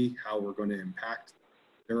going to be, how we're going to impact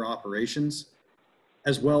their operations,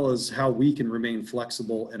 as well as how we can remain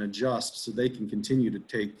flexible and adjust so they can continue to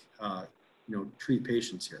treat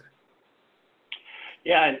patients here.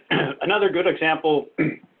 Yeah, and another good example,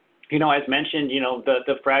 as mentioned,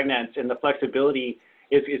 the fragnants and the flexibility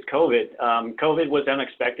is COVID. COVID was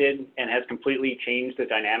unexpected and has completely changed the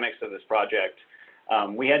dynamics of this project.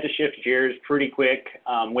 We had to shift gears pretty quick.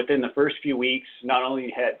 Within the first few weeks, not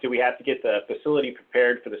only do we have to get the facility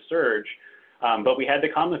prepared for the surge, but we had to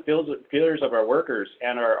calm the feelers of our workers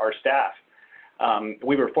and our staff.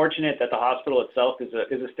 We were fortunate that the hospital itself is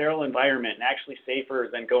a sterile environment and actually safer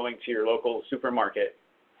than going to your local supermarket.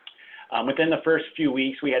 Within the first few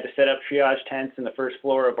weeks, we had to set up triage tents in the first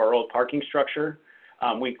floor of our old parking structure.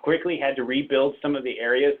 We quickly had to rebuild some of the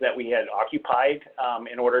areas that we had occupied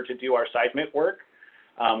in order to do our seismic work.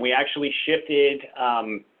 We actually shifted,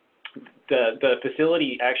 the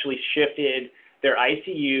facility actually shifted their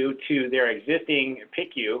ICU to their existing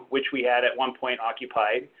PICU, which we had at one point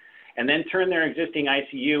occupied, and then turned their existing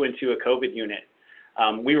ICU into a COVID unit.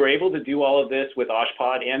 We were able to do all of this with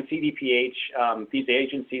OSHPD and CDPH. These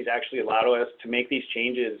agencies actually allowed us to make these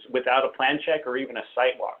changes without a plan check or even a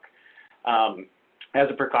site walk. As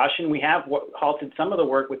a precaution, we have halted some of the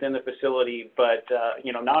work within the facility, but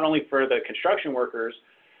not only for the construction workers,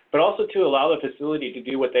 but also to allow the facility to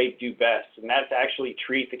do what they do best, and that's actually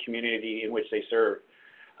treat the community in which they serve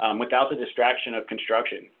without the distraction of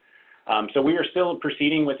construction. So we are still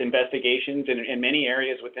proceeding with investigations in many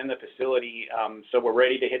areas within the facility, so we're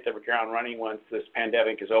ready to hit the ground running once this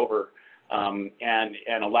pandemic is over, and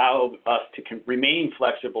allow us to remain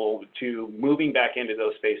flexible to moving back into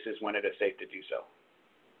those spaces when it is safe to do so.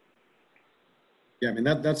 Yeah, I mean,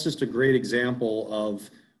 that's just a great example of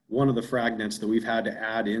one of the fragments that we've had to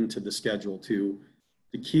add into the schedule to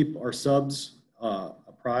keep our subs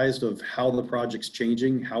apprised of how the project's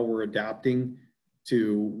changing, how we're adapting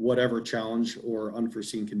to whatever challenge or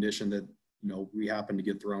unforeseen condition that we happen to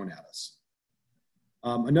get thrown at us.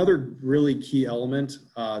 Another really key element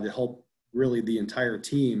to help really the entire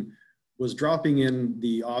team was dropping in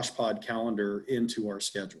the OSHPD calendar into our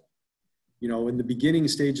schedule. In the beginning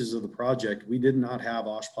stages of the project, we did not have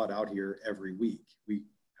OSHPD out here every week. We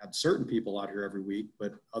had certain people out here every week,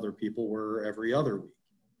 but other people were every other week.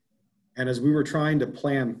 And as we were trying to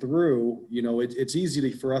plan through, it's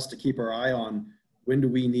easy for us to keep our eye on when do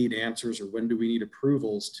we need answers or when do we need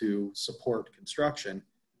approvals to support construction.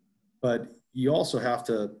 But you also have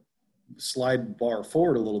to slide the bar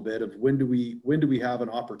forward a little bit of when do we have an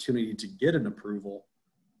opportunity to get an approval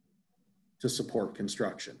to support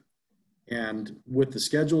construction. And with the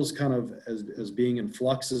schedules kind of as being in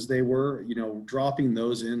flux as they were, dropping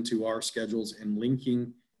those into our schedules and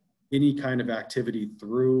linking any kind of activity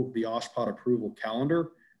through the OSHPD approval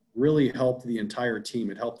calendar really helped the entire team.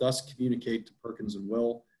 It helped us communicate to Perkins and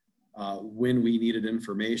Will when we needed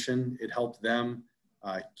information. It helped them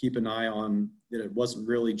keep an eye on that it wasn't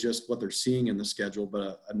really just what they're seeing in the schedule,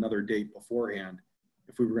 but another date beforehand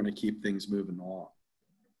if we were going to keep things moving along.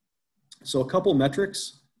 So a couple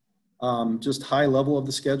metrics. Just high level of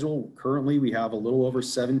the schedule. Currently, we have a little over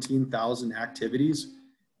 17,000 activities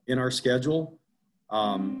in our schedule.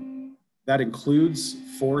 That includes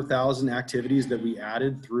 4,000 activities that we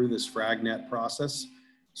added through this FragNet process.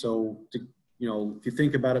 So, if you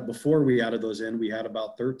think about it, before we added those in, we had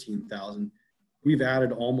about 13,000. We've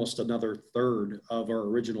added almost another third of our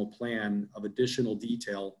original plan of additional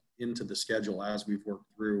detail into the schedule as we've worked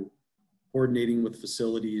through coordinating with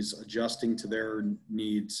facilities, adjusting to their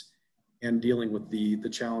needs, and dealing with the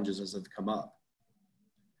challenges as they've come up.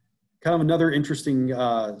 Kind of another interesting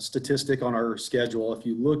statistic on our schedule, if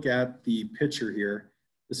you look at the picture here,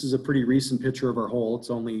 this is a pretty recent picture of our hole.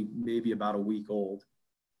 It's only maybe about a week old.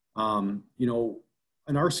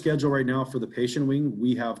 In our schedule right now for the patient wing,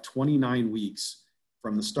 we have 29 weeks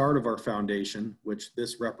from the start of our foundation, which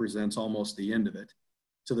this represents almost the end of it,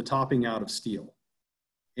 to the topping out of steel.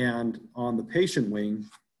 And on the patient wing,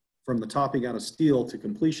 from the topping out of steel to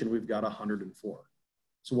completion, we've got 104.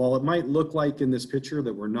 So while it might look like in this picture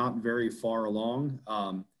that we're not very far along,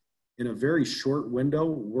 in a very short window,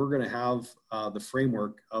 we're going to have the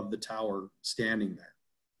framework of the tower standing there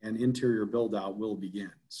and interior build out will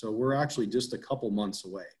begin. So we're actually just a couple months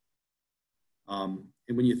away. And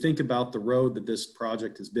when you think about the road that this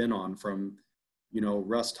project has been on from,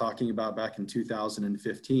 Russ talking about back in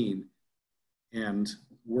 2015, and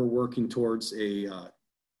we're working towards a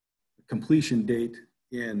completion date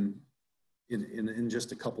in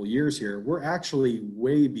just a couple years here, we're actually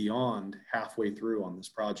way beyond halfway through on this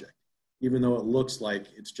project, even though it looks like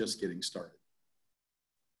it's just getting started.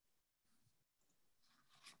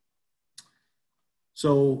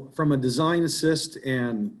 So from a design assist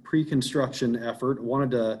and pre-construction effort, I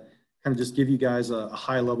wanted to kind of just give you guys a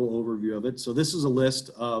high level overview of it. So this is a list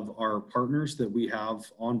of our partners that we have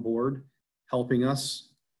on board helping us.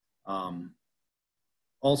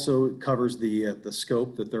 Also covers the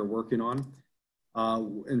scope that they're working on.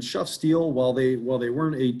 And Schuff Steel, while they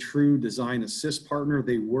weren't a true design assist partner,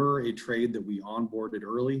 they were a trade that we onboarded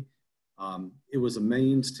early. It was a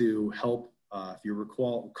means to help, if you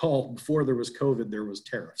recall, before there was COVID, there was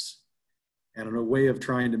tariffs. And in a way of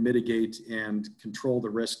trying to mitigate and control the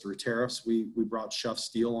risk through tariffs, we brought Schuff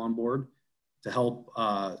Steel on board to help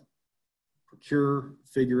procure,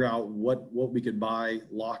 figure out what we could buy,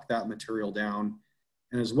 lock that material down.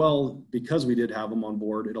 And as well, because we did have them on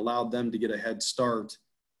board, it allowed them to get a head start,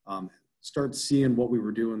 start seeing what we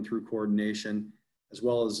were doing through coordination, as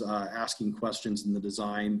well as asking questions in the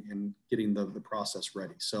design and getting the process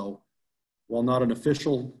ready. So while not an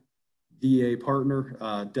official DA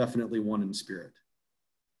partner, definitely one in spirit.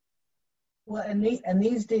 Well, and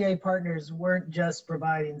these DA partners weren't just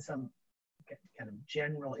providing some kind of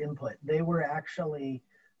general input. They were actually,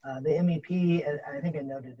 the MEP, I think I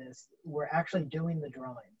noted this, were actually doing the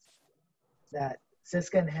drawings. That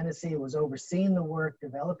Siska and Hennessy was overseeing the work,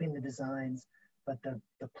 developing the designs, but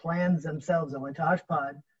the plans themselves that went to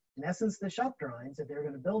Oshpod, in essence, the shop drawings that they were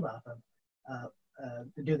going to build off of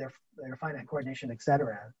to do their finite coordination, et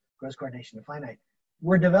cetera, gross coordination of finite,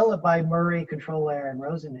 were developed by Murray, Control Air, and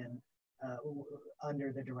Rosenin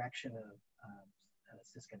under the direction of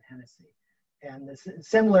Siska and Hennessy. And this is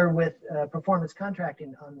similar with performance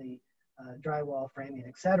contracting on the drywall framing,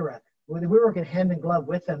 et cetera. We're working hand in glove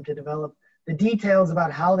with them to develop the details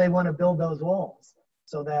about how they want to build those walls,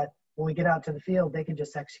 so that when we get out to the field, they can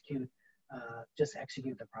just execute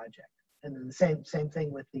the project. And then the same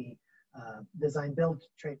thing with the design build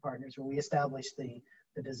trade partners, where we established the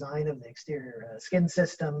design of the exterior skin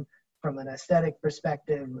system from an aesthetic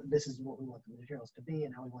perspective. This is what we want the materials to be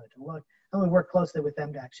and how we want it to look. And we work closely with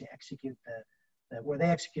them to actually execute where they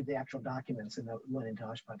execute the actual documents and went into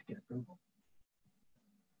Oshpod to get approval.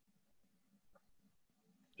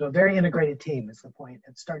 So a very integrated team is the point.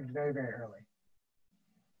 It started very, very early.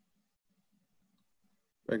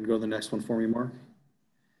 I can go to the next one for me, Mark.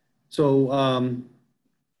 So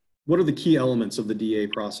what are the key elements of the DA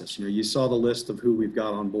process? You know, you saw the list of who we've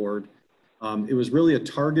got on board. It was really a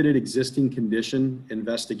targeted existing condition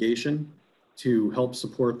investigation to help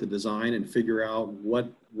support the design and figure out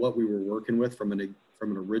what we were working with from an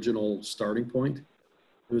original starting point.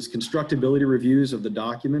 It was constructability reviews of the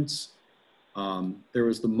documents. There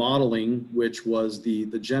was the modeling, which was the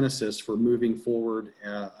genesis for moving forward,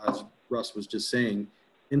 as Russ was just saying,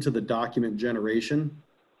 into the document generation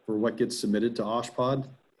for what gets submitted to Oshpod,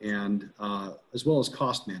 and as well as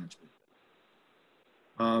cost management.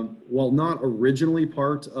 While not originally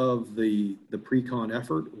part of the pre-con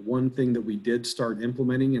effort, one thing that we did start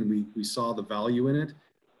implementing, and we saw the value in it,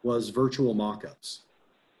 was virtual mock-ups.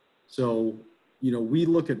 So, you know, we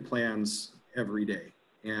look at plans every day,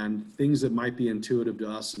 and things that might be intuitive to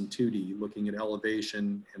us in 2D, looking at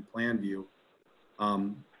elevation and plan view,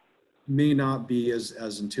 may not be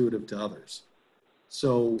as intuitive to others.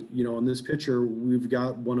 So, you know, in this picture, we've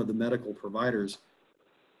got one of the medical providers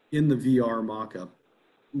in the VR mock-up,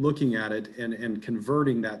 looking at it and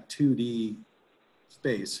converting that 2D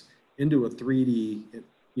space into a 3D,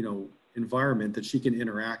 you know, environment that she can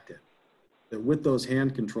interact in. That with those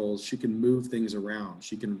hand controls, she can move things around.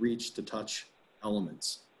 She can reach to touch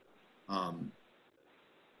elements.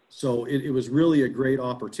 So it was really a great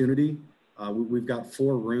opportunity. We've got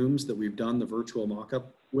 4 rooms that we've done the virtual mock-up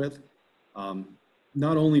with,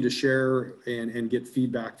 not only to share and get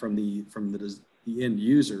feedback from the end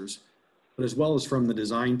users, but as well as from the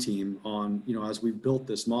design team on, you know, as we've built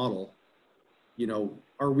this model, you know,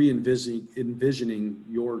 are we envisioning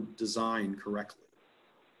your design correctly?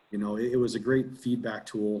 You know, it was a great feedback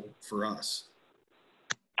tool for us.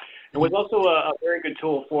 It was also a very good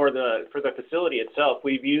tool for the facility itself.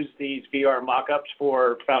 We've used these VR mock-ups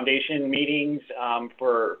for foundation meetings,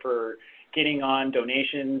 for getting on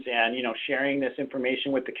donations and, you know, sharing this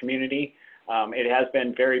information with the community. It has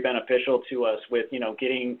been very beneficial to us with, you know,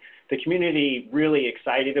 getting the community really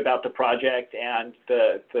excited about the project and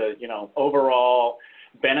the you know, overall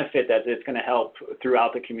benefit that it's going to help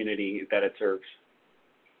throughout the community that it serves.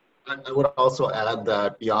 I would also add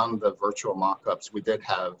that beyond the virtual mock-ups, we did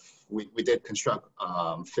construct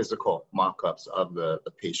physical mock-ups of the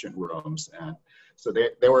patient rooms, and so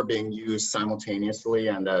they were being used simultaneously.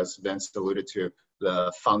 And as Vince alluded to,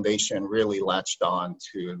 the foundation really latched on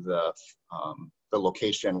to the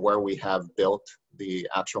location where we have built the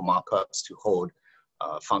actual mock-ups to hold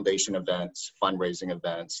foundation events, fundraising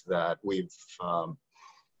events that we've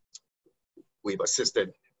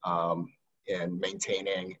assisted in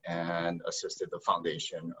maintaining and assisted the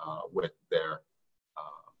foundation with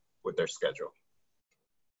their schedule.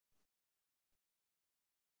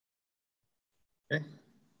 Okay.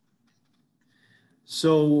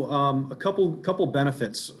 So a couple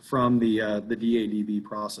benefits from the DADB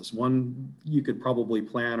process. One you could probably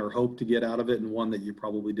plan or hope to get out of it, and one that you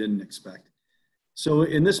probably didn't expect. So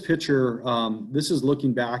in this picture, this is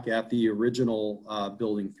looking back at the original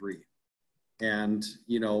building 3. And,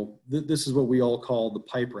 you know, this is what we all call the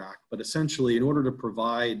pipe rack. But essentially, in order to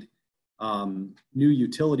provide new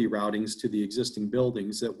utility routings to the existing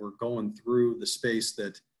buildings that were going through the space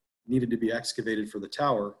that needed to be excavated for the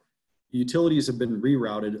tower, the utilities have been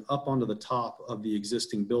rerouted up onto the top of the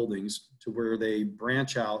existing buildings to where they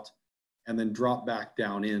branch out and then drop back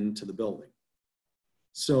down into the building.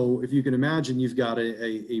 So if you can imagine, you've got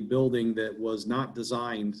a building that was not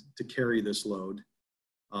designed to carry this load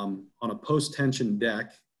on a post-tension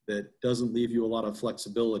deck that doesn't leave you a lot of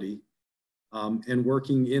flexibility, and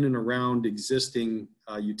working in and around existing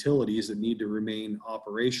utilities that need to remain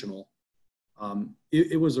operational.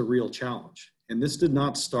 It was a real challenge. And this did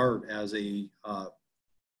not start as a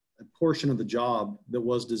portion of the job that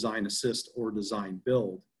was design assist or design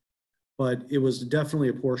build, but it was definitely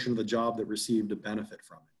a portion of the job that received a benefit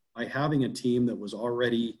from it. By having a team that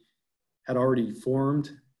had already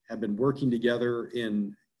formed, had been working together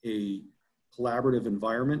in a collaborative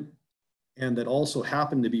environment, and that also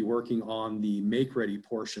happened to be working on the make-ready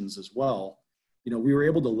portions as well, you know, we were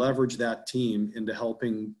able to leverage that team into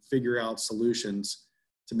helping figure out solutions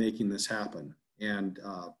to making this happen. And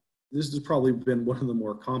this has probably been one of the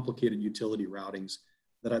more complicated utility routings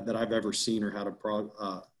that I've ever seen or had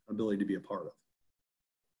a ability to be a part of.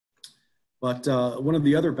 But one of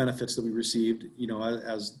the other benefits that we received, you know,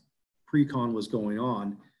 as pre-con was going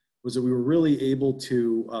on, was that we were really able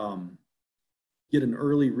to get an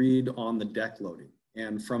early read on the deck loading.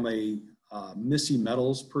 And from a Missy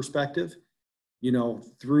Metals perspective, you know,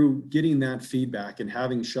 through getting that feedback and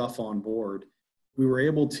having Shuff on board, we were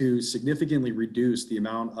able to significantly reduce the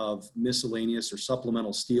amount of miscellaneous or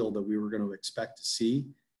supplemental steel that we were going to expect to see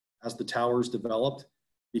as the towers developed.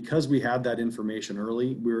 Because we had that information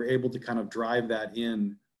early, we were able to kind of drive that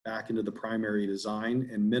back into the primary design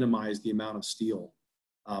and minimize the amount of steel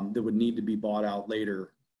that would need to be bought out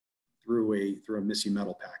later through a Missy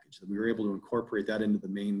Metal package. That we were able to incorporate that into the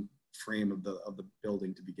main frame of the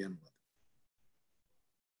building to begin with.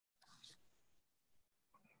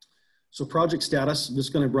 So project status, I'm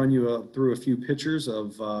just going to run you through a few pictures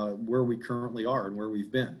of where we currently are and where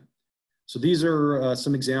we've been. So these are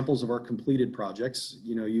some examples of our completed projects.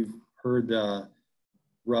 You know, you've heard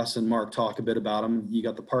Russ and Mark talk a bit about them. You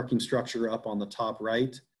got the parking structure up on the top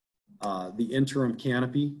right, the interim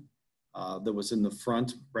canopy that was in the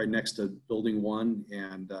front right next to building 1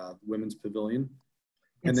 and the women's pavilion.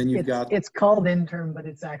 And then you've got... It's called interim, but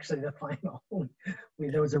it's actually the final.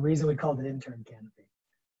 There was a reason we called it interim canopy.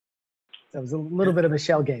 So it was a little bit of a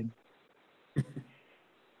shell game.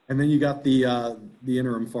 And then you got the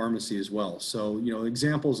interim pharmacy as well. So, you know,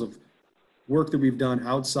 examples of work that we've done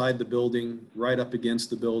outside the building, right up against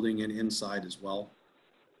the building, and inside as well.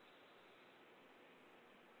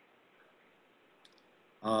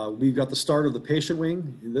 We've got the start of the patient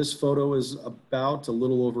wing. This photo is about a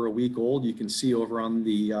little over a week old. You can see over on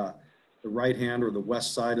the right hand or the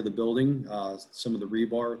west side of the building, some of the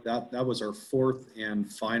rebar. That was our 4th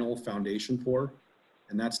and final foundation pour,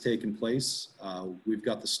 and that's taken place. We've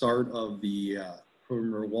got the start of the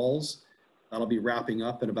perimeter walls. That'll be wrapping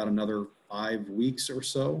up in about another 5 weeks or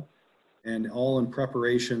so, and all in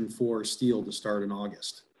preparation for steel to start in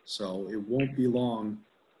August. So it won't be long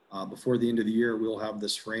before the end of the year. We'll have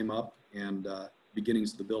this frame up, and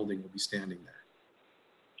beginnings of the building will be standing there.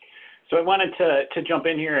 So I wanted to jump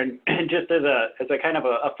in here and just as a kind of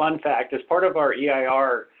a fun fact, as part of our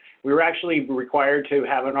EIR, we were actually required to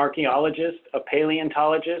have an archaeologist, a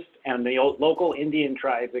paleontologist, and the local Indian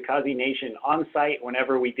tribe, the Kazi Nation, on site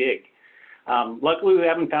whenever we dig. Luckily, we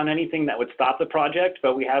haven't found anything that would stop the project,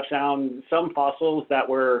 but we have found some fossils that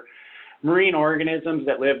were marine organisms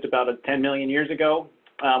that lived about 10 million years ago.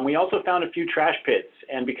 We also found a few trash pits,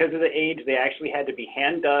 and because of the age, they actually had to be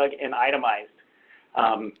hand dug and itemized.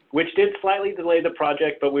 Which did slightly delay the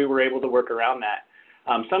project, but we were able to work around that.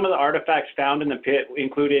 Some of the artifacts found in the pit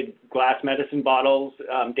included glass medicine bottles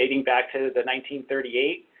dating back to the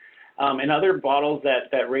 1938, and other bottles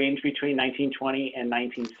that range between 1920 and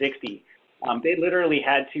 1960. They literally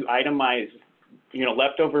had to itemize, you know,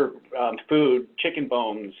 leftover food, chicken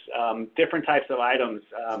bones, different types of items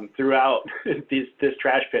throughout this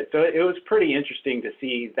trash pit. So it was pretty interesting to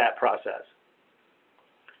see that process.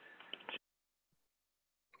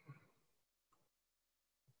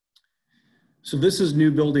 So this is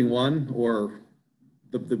new building 1, or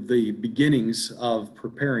the beginnings of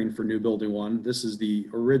preparing for new building 1. This is the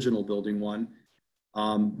original building 1,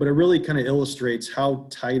 but it really kind of illustrates how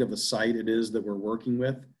tight of a site it is that we're working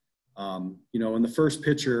with. You know, in the first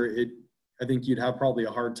picture, I think you'd have probably a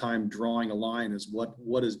hard time drawing a line as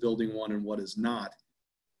what is building one and what is not.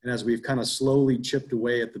 And as we've kind of slowly chipped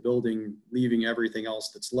away at the building, leaving everything else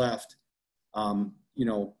that's left, you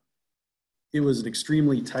know, it was an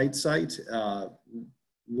extremely tight site,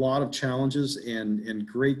 lot of challenges and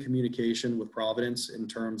great communication with Providence in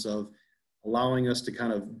terms of allowing us to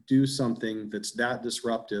kind of do something that's that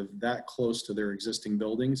disruptive, that close to their existing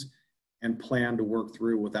buildings, and plan to work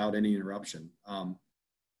through without any interruption.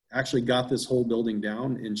 Actually got this whole building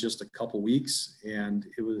down in just a couple weeks, and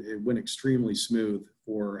it went extremely smooth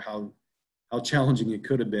for how challenging it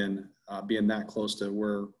could have been being that close to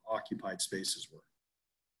where occupied spaces were.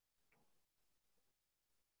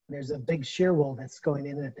 There's a big shear wall that's going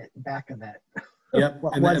in at the back of that. Yep,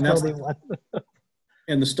 and that's building one.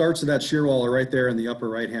 And the starts of that shear wall are right there in the upper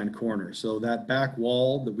right-hand corner. So that back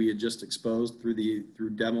wall that we had just exposed through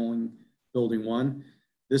demoing building one,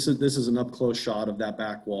 this is an up-close shot of that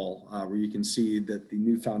back wall where you can see that the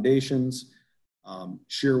new foundations,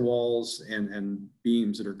 shear walls, and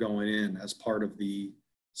beams that are going in as part of the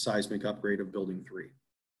seismic upgrade of building 3.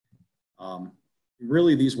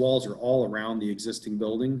 Really, these walls are all around the existing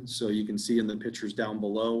building. So you can see in the pictures down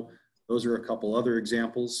below, those are a couple other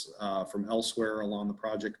examples from elsewhere along the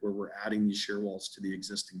project where we're adding these shear walls to the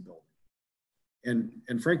existing building.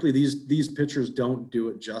 And frankly, these pictures don't do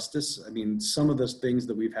it justice. I mean, some of the things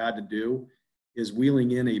that we've had to do is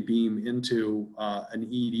wheeling in a beam into an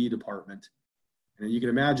ED department. And you can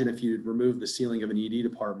imagine if you removed the ceiling of an ED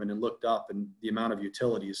department and looked up and the amount of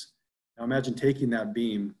utilities. Now imagine taking that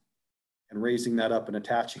beam and raising that up and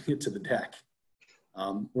attaching it to the deck.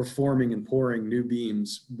 We're forming and pouring new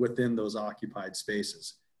beams within those occupied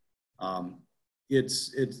spaces. It's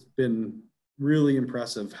been really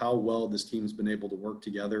impressive how well this team's been able to work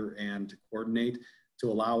together and to coordinate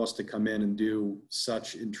to allow us to come in and do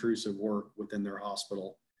such intrusive work within their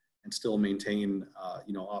hospital and still maintain,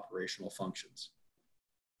 you know, operational functions.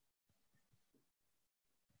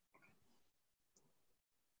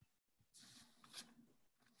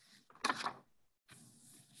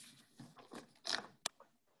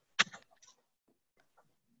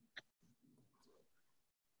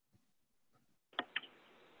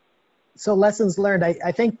 So lessons learned,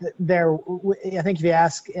 I think that I think if you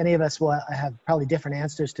ask any of us, we'll have probably different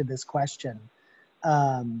answers to this question.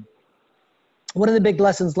 One of the big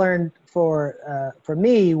lessons learned for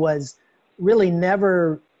me was really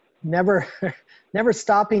never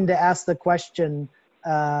stopping to ask the question,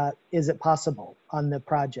 is it possible on the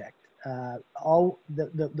project?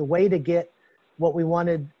 The way to get what we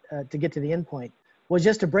wanted to get to the end point was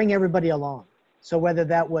just to bring everybody along. So whether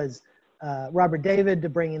that was Robert David to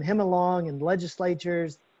bringing him along, and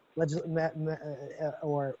legislatures, or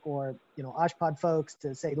you know, OSHPD folks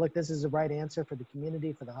to say, look, this is the right answer for the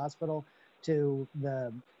community, for the hospital, to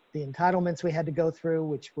the entitlements we had to go through,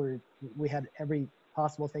 which we had every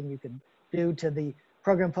possible thing you could do, to the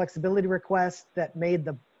program flexibility request that made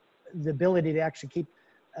the ability to actually keep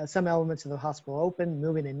some elements of the hospital open,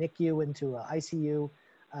 moving a NICU into a ICU,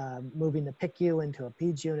 moving the PICU into a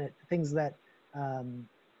PEDS unit, things that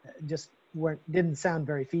just didn't sound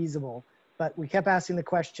very feasible. But we kept asking the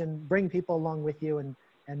question, bring people along with you, and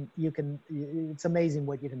it's amazing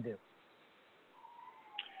what you can do.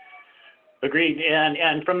 Agreed.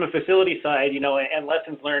 And from the facility side, you know, and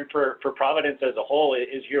lessons learned for Providence as a whole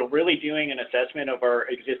is you're really doing an assessment of our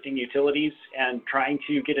existing utilities and trying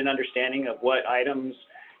to get an understanding of what items,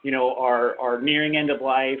 you know, are nearing end of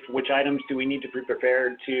life, which items do we need to be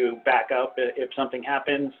prepared to back up if something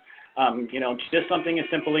happens. You know, just something as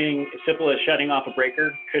simple as shutting off a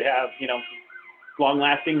breaker could have, you know,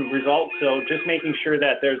 long-lasting results. So just making sure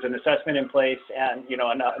that there's an assessment in place and, you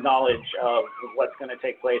know, a knowledge of what's going to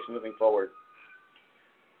take place moving forward.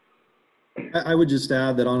 I would just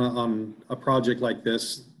add that on a project like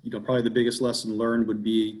this, you know, probably the biggest lesson learned would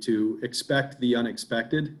be to expect the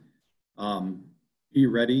unexpected, be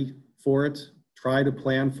ready for it, try to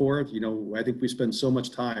plan for it. You know, I think we spend so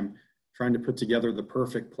much time trying to put together the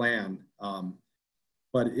perfect plan.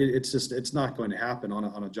 But it's not going to happen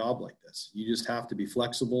on a job like this. You just have to be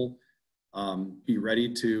flexible, be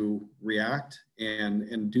ready to react,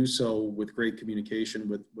 and do so with great communication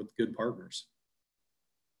with good partners.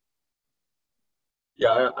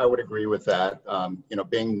 Yeah, I would agree with that. You know,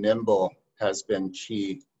 being nimble has been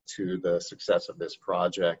key to the success of this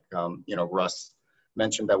project. You know, Russ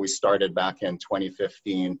mentioned that we started back in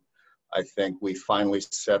 2015. I think we finally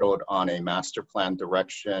settled on a master plan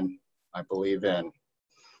direction, I believe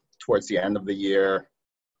towards the end of the year,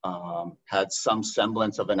 had some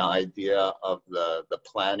semblance of an idea of the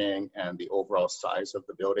planning and the overall size of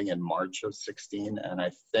the building in March of 16. And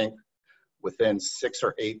I think within 6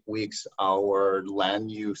 or 8 weeks, our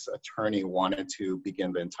land use attorney wanted to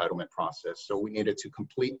begin the entitlement process. So we needed to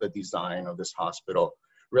complete the design of this hospital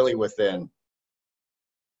really within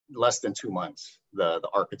less than 2 months, the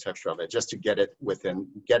architecture of it, just to get it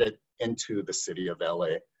into the city of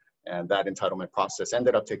LA. And that entitlement process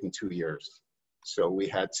ended up taking 2 years. So we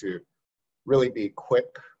had to really be quick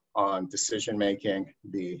on decision making,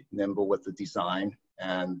 be nimble with the design,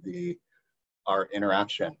 and our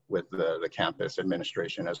interaction with the campus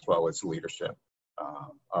administration as well as leadership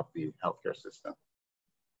of the healthcare system.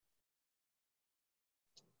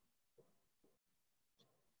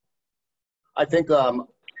 I think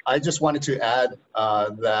I just wanted to add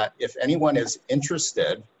that if anyone is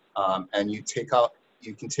interested, and you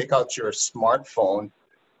can take out your smartphone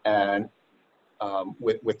and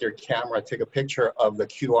with your camera, take a picture of the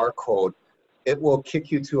QR code. It will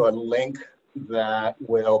kick you to a link that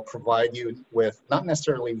will provide you with not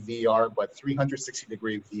necessarily VR, but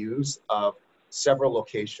 360-degree views of several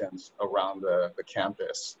locations around the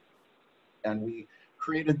campus. And we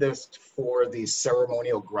created this for the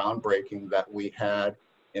ceremonial groundbreaking that we had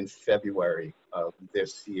in February of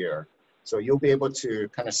this year. So you'll be able to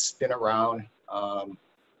kind of spin around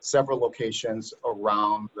several locations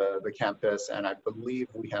around the campus, and I believe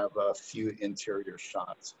we have a few interior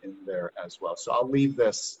shots in there as well. So I'll leave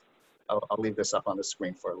this up on the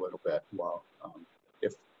screen for a little bit while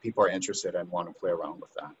if people are interested and want to play around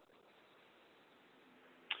with that.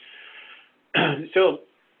 So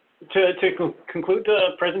to conclude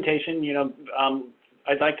the presentation,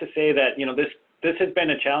 I'd like to say that this has been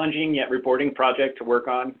a challenging yet rewarding project to work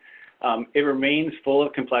on. It remains full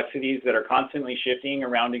of complexities that are constantly shifting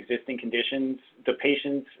around existing conditions, the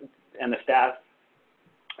patients and the staff,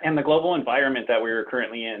 and the global environment that we are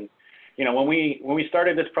currently in. When we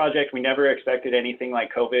started this project, we never expected anything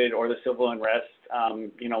like COVID or the civil unrest,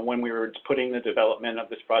 when we were putting the development of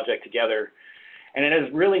this project together. And it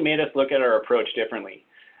has really made us look at our approach differently.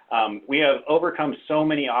 We have overcome so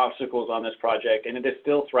many obstacles on this project, and it is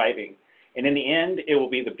still thriving. And in the end, it will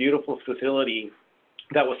be the beautiful facility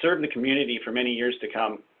that will serve the community for many years to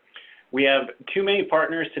come. We have too many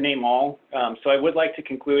partners to name all, so I would like to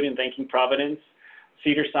conclude in thanking Providence,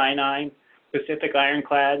 Cedars-Sinai, Pacific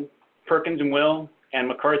Ironclad, Perkins & Will, and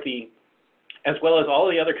McCarthy, as well as all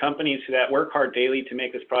the other companies that work hard daily to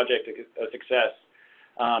make this project a success.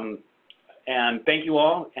 And thank you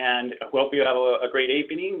all, and I hope you have a great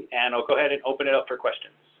evening, and I'll go ahead and open it up for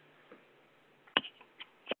questions.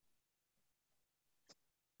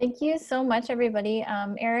 Thank you so much, everybody.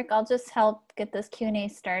 Eric, I'll just help get this Q&A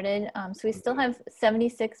started. So we still have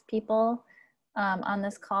 76 people on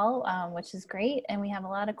this call, which is great, and we have a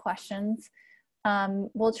lot of questions.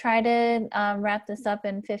 We'll try to wrap this up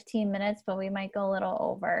in 15 minutes, but we might go a little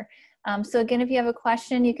over. So again, if you have a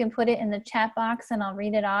question, you can put it in the chat box and I'll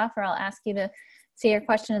read it off, or I'll ask you to say your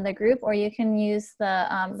question in the group, or you can use the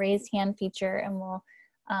raise hand feature and we'll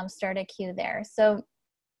start a queue there. So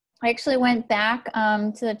I actually went back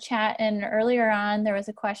to the chat, and earlier on there was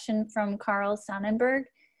a question from Carl Sonnenberg.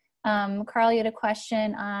 Carl, you had a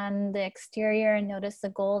question on the exterior and noticed the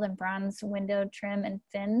gold and bronze window trim and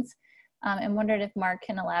fins, and wondered if Mark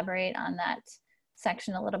can elaborate on that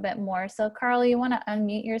section a little bit more. So Carl, you want to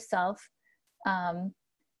unmute yourself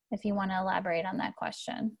if you want to elaborate on that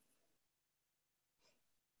question.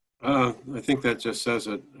 I think that just says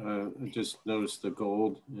it. I just noticed the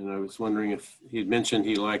gold, and I was wondering if he'd mentioned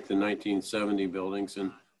he liked the 1970 buildings,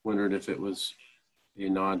 and wondered if it was a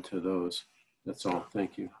nod to those. That's all.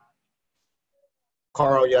 Thank you.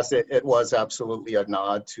 Carl, yes, it was absolutely a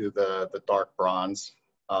nod to the dark bronze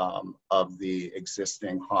of the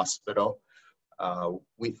existing hospital.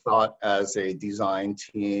 We thought as a design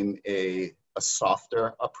team, a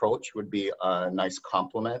softer approach would be a nice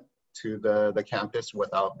complement to the campus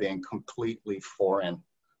without being completely foreign,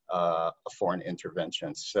 a foreign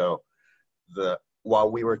intervention. So while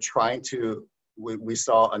we were trying to, we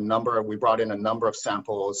brought in a number of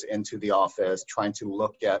samples into the office, trying to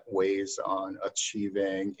look at ways on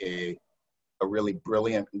achieving a really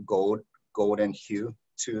brilliant golden hue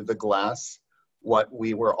to the glass. What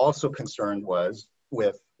we were also concerned was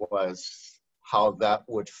how that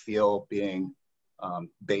would feel being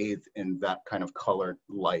bathed in that kind of colored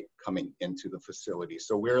light coming into the facility.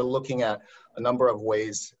 So we're looking at a number of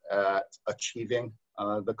ways at achieving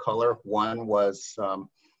the color. One was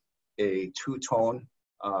a two-tone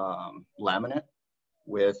laminate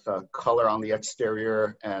with color on the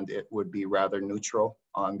exterior, and it would be rather neutral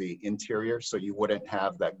on the interior, so you wouldn't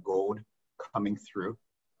have that gold coming through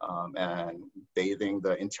and bathing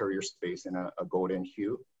the interior space in a golden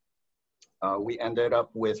hue. We ended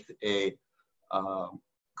up with a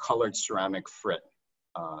colored ceramic frit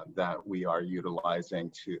that we are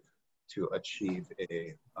utilizing to achieve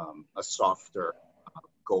a softer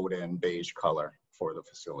golden beige color for the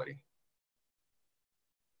facility.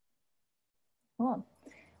 Cool.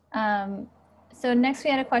 So next we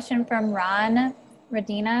had a question from Ron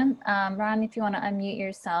Radina. Ron, if you want to unmute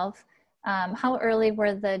yourself. How early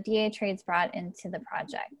were the DA trades brought into the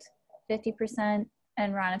project? 50%.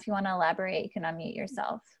 And Ron, if you want to elaborate, you can unmute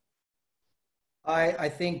yourself. I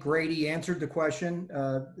think Grady answered the question.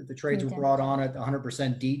 The trades were brought on at 100%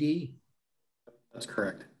 DD. That's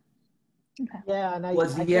correct. Okay. Yeah, and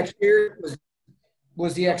was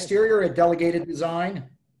the exterior a delegated design?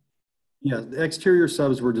 Yeah, the exterior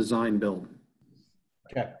subs were design build.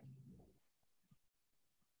 Okay.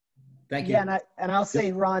 Thank you. Yeah, and I'll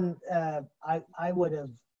say, Ron,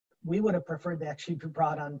 we would have preferred to actually be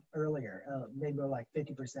brought on earlier, maybe like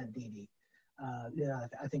 50% DD. Yeah,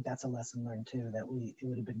 I think that's a lesson learned too, that it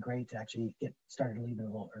would have been great to actually get started leaving a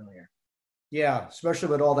little earlier. Yeah, especially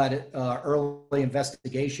with all that early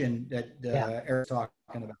investigation that Eric's talking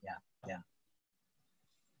about. Yeah, yeah.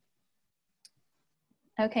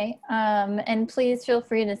 Okay, and please feel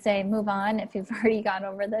free to say move on if you've already gone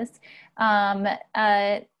over this.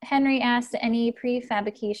 Henry asked, any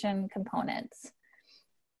prefabrication components?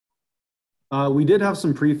 We did have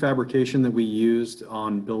some prefabrication that we used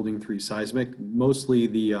on building 3 seismic, mostly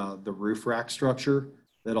the roof rack structure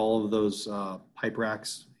that all of those pipe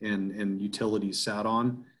racks and utilities sat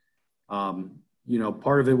on. You know,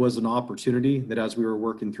 part of it was an opportunity that as we were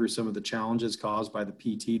working through some of the challenges caused by the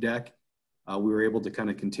PT deck, we were able to kind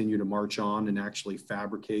of continue to march on and actually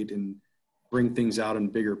fabricate and bring things out in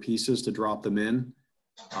bigger pieces to drop them in.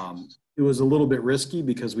 It was a little bit risky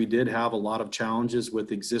because we did have a lot of challenges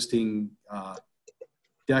with existing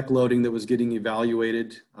deck loading that was getting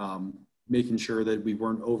evaluated, making sure that we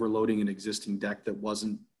weren't overloading an existing deck that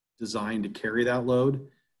wasn't designed to carry that load.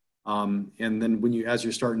 And then as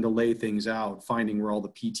you're starting to lay things out, finding where all the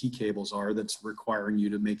PT cables are, that's requiring you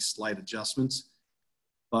to make slight adjustments.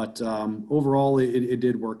 But overall, it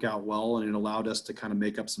did work out well, and it allowed us to kind of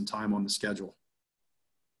make up some time on the schedule.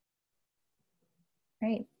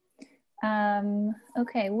 Great.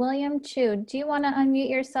 Okay, William Chu, do you want to unmute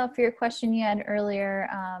yourself for your question you had earlier?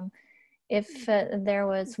 If there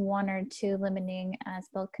was 1 or 2 limiting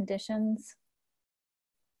as-built conditions?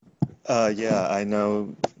 Yeah, I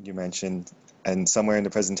know you mentioned, and somewhere in the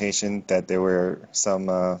presentation, that there were some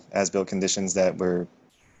as-built conditions that were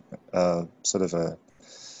sort of a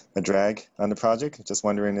drag on the project. Just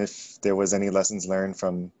wondering if there was any lessons learned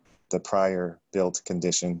from the prior built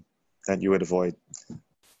condition that you would avoid.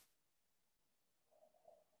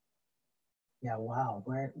 Yeah, wow.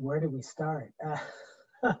 Where do we start?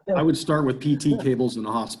 I would start with PT cables in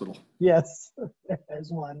the hospital. Yes,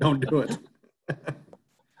 there's one. Don't do it.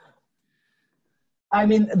 I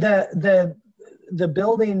mean, the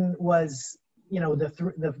building was, you know,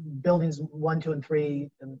 the buildings 1, 2, and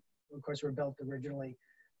 3, and of course were built originally,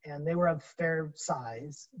 and they were of fair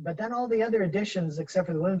size. But then all the other additions, except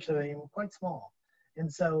for the women's pavilion, were quite small,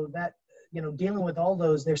 and so that, you know, dealing with all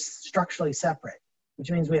those, they're structurally separate, which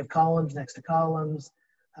means we have columns next to columns.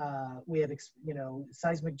 We have, you know,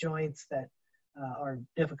 seismic joints that are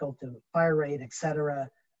difficult to fire rate, et cetera.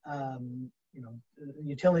 You know,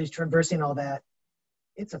 utilities traversing all that.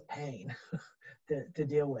 It's a pain to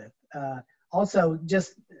deal with. Also,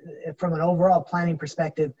 just from an overall planning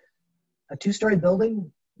perspective, a 2-story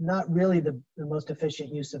building, not really the most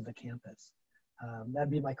efficient use of the campus. That'd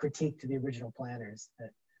be my critique to the original planners, that,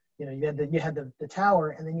 you know, you had the tower,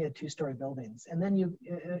 and then you had 2-story buildings, and then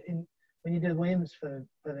when you did Williams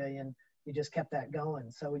Pavilion, you just kept that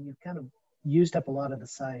going. So you kind of used up a lot of the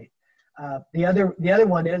site. The other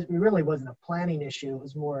one is, it really wasn't a planning issue. It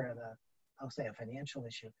was more of I'll say a financial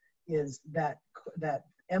issue, is that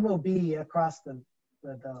MOB across the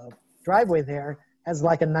driveway there has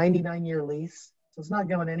like a 99-year lease. So it's not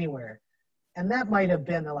going anywhere. And that might have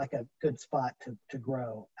been like a good spot to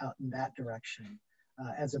grow out in that direction,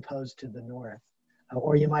 as opposed to the north.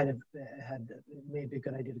 Or you might have had maybe a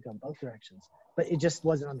good idea to go in both directions, but it just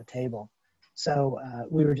wasn't on the table. So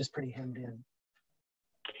we were just pretty hemmed in.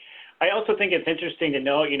 I also think it's interesting to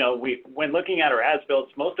know, you know, when looking at our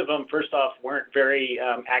as-builts, most of them, first off, weren't very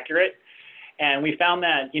accurate. And we found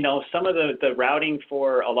that, you know, some of the routing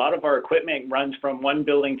for a lot of our equipment runs from one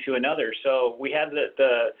building to another. So we had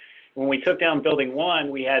when we took down building 1,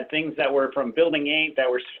 we had things that were from building 8 that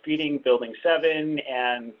were feeding building 7,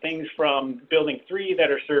 and things from building 3 that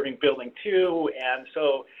are serving building 2. And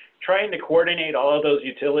so trying to coordinate all of those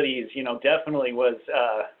utilities, you know, definitely was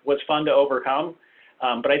fun to overcome.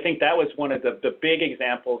 But I think that was one of the big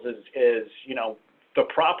examples is, you know, the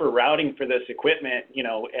proper routing for this equipment, you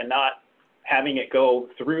know, and not having it go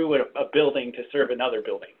through a building to serve another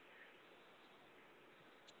building.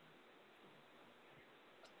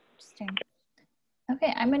 Interesting.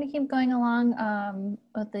 Okay, I'm going to keep going along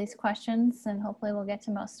with these questions, and hopefully we'll get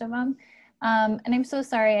to most of them. And I'm so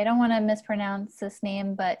sorry, I don't want to mispronounce this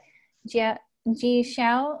name, but Ji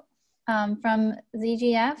Xiao from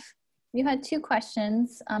ZGF, you had 2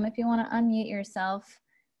 questions. If you want to unmute yourself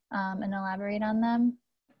and elaborate on them.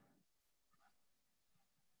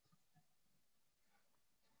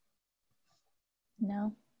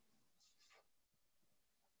 No?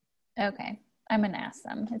 Okay, I'm gonna ask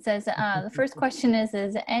them. It says, the first question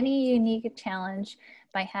is any unique challenge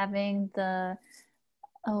by having the,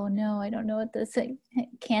 oh no, I don't know what this is,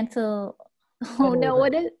 cancel, oh no,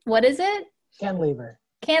 what is it? Cantilever.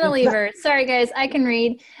 Cantilever, sorry guys, I can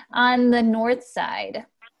read, on the north side.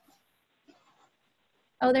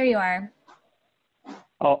 Oh, there you are.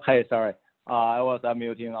 Oh, hey, sorry. I was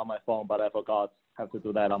unmuting on my phone, but I forgot I have to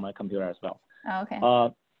do that on my computer as well. Oh, okay.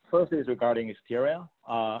 First is regarding exterior.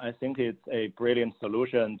 I think it's a brilliant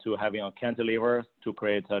solution to having a cantilever to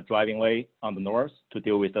create a driving way on the north to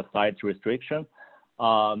deal with the site restriction.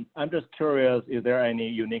 I'm just curious, is there any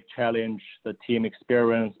unique challenge the team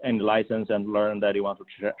experienced and license and learn that you want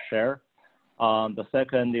to share? The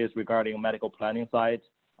second is regarding medical planning side.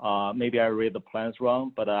 Maybe I read the plans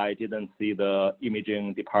wrong, but I didn't see the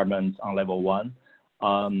imaging department on level 1.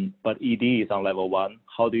 But ED is on level 1.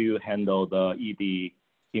 How do you handle the ED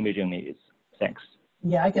imaging needs? Thanks.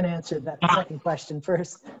 Yeah, I can answer that second question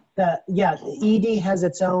first. Yeah, ED has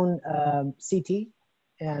its own CT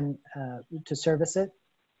and to service it.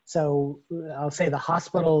 So I'll say the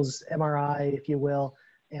hospital's MRI, if you will,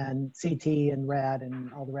 and CT and RAD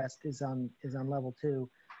and all the rest is on level 2.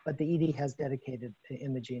 But the ED has dedicated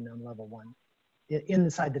imaging on level 1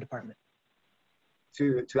 inside the department.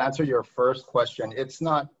 To answer your first question, it's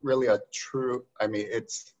not really a true, I mean,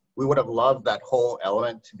 we would have loved that whole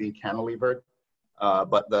element to be cantilevered,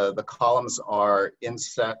 but the columns are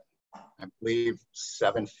inset, I believe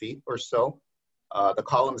 7 feet or so. The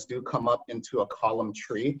columns do come up into a column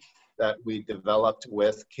tree that we developed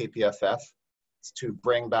with KPFF to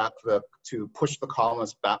bring back to push the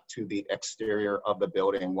columns back to the exterior of the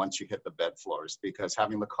building once you hit the bed floors, because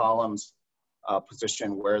having the columns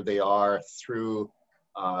positioned where they are through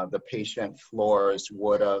the patient floors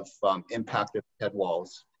would have impacted head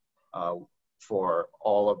walls for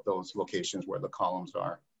all of those locations where the columns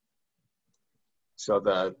are. So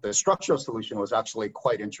the structural solution was actually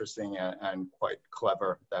quite interesting and quite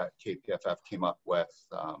clever that KPFF came up with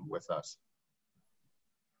us.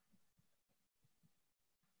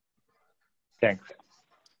 Thanks.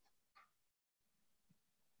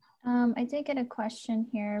 I did get a question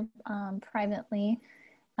here privately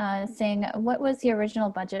saying, what was the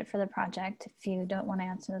original budget for the project? If you don't want to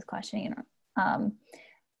answer this question, you know.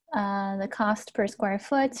 The cost per square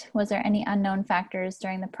foot, was there any unknown factors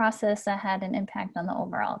during the process that had an impact on the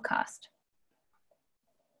overall cost?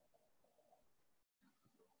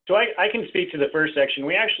 So I can speak to the first section.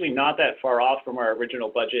 We're actually not that far off from our original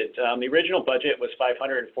budget. The original budget was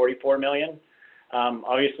 $544 million.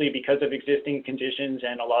 Obviously, because of existing conditions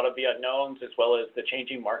and a lot of the unknowns, as well as the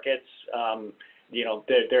changing markets, you know,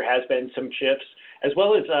 there has been some shifts, as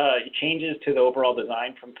well as changes to the overall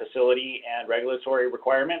design from facility and regulatory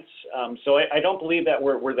requirements. So I don't believe that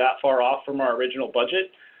we're that far off from our original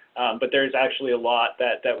budget, but there's actually a lot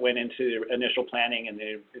that went into the initial planning and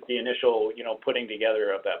the initial, you know, putting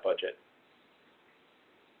together of that budget.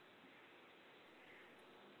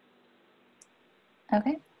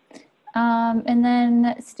 Okay. And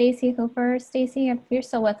then Stacy Hooper. Stacy, if you're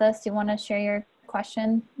still with us, do you want to share your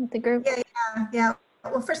question with the group? Yeah.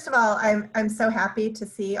 Well, first of all, I'm so happy to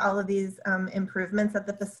see all of these improvements at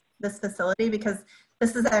this facility, because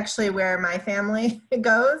this is actually where my family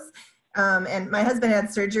goes. And my husband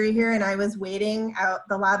had surgery here, and I was waiting out.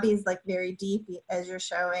 The lobby is like very deep, as you're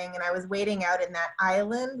showing, and I was waiting out in that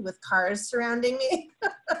island with cars surrounding me.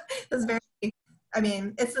 It was very, I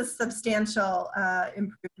mean, it's a substantial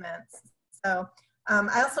improvements. So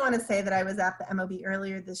I also want to say that I was at the MOB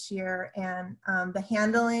earlier this year, and the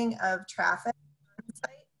handling of traffic on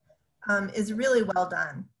site is really well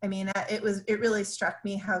done. I mean, it really struck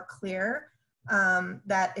me how clear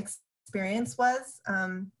that experience was,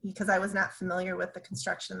 because I was not familiar with the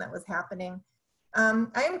construction that was happening.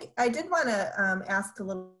 I did want to ask a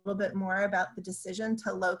little bit more about the decision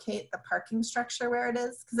to locate the parking structure where it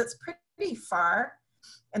is, because it's pretty far,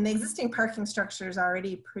 and the existing parking structure is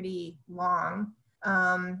already pretty long.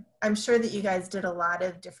 I'm sure that you guys did a lot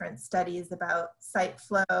of different studies about site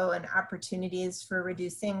flow and opportunities for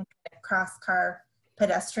reducing cross-car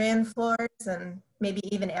pedestrian floors and maybe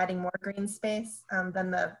even adding more green space than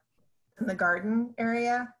the garden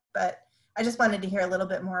area. But I just wanted to hear a little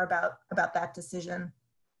bit more about that decision.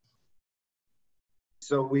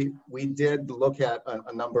 So we did look at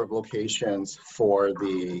a number of locations for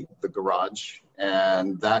the garage,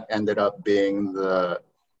 and that ended up being the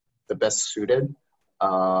best suited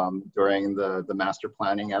during the master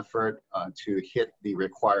planning effort to hit the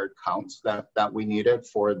required counts that we needed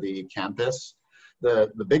for the campus.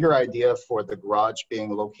 The bigger idea for the garage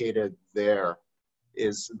being located there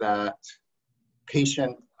is that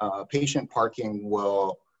patient parking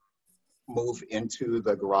will move into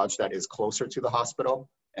the garage that is closer to the hospital,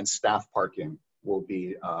 and staff parking will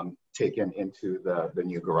be taken into the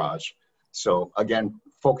new garage. So again,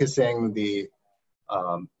 focusing the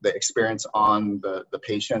experience on the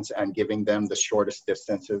patients and giving them the shortest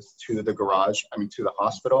distances to the garage, to the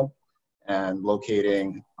hospital, and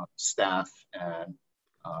locating staff and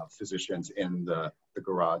physicians in the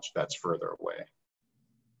garage that's further away.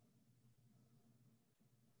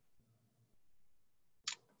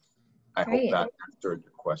 I hope that answered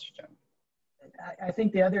your question. I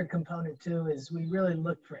think the other component too is we really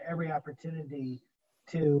looked for every opportunity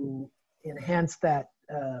to enhance that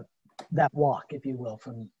that walk, if you will,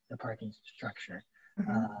 from the parking structure.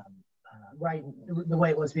 Right, the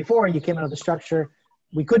way it was before, you came out of the structure,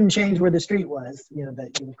 we couldn't change where the street was,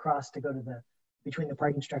 that you would cross to go to between the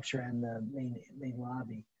parking structure and the main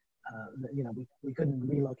lobby. We couldn't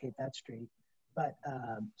relocate that street. But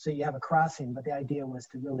so you have a crossing, but the idea was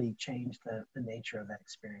to really change the nature of that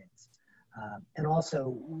experience. And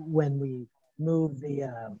also when we move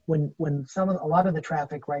when a lot of the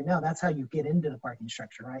traffic right now, that's how you get into the parking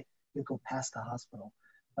structure, right? You go past the hospital.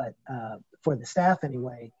 But for the staff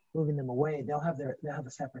anyway, moving them away, they'll have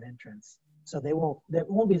a separate entrance. So there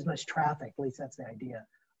won't be as much traffic, at least that's the idea,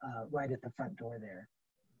 right at the front door there.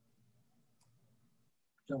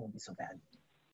 So it won't be so bad.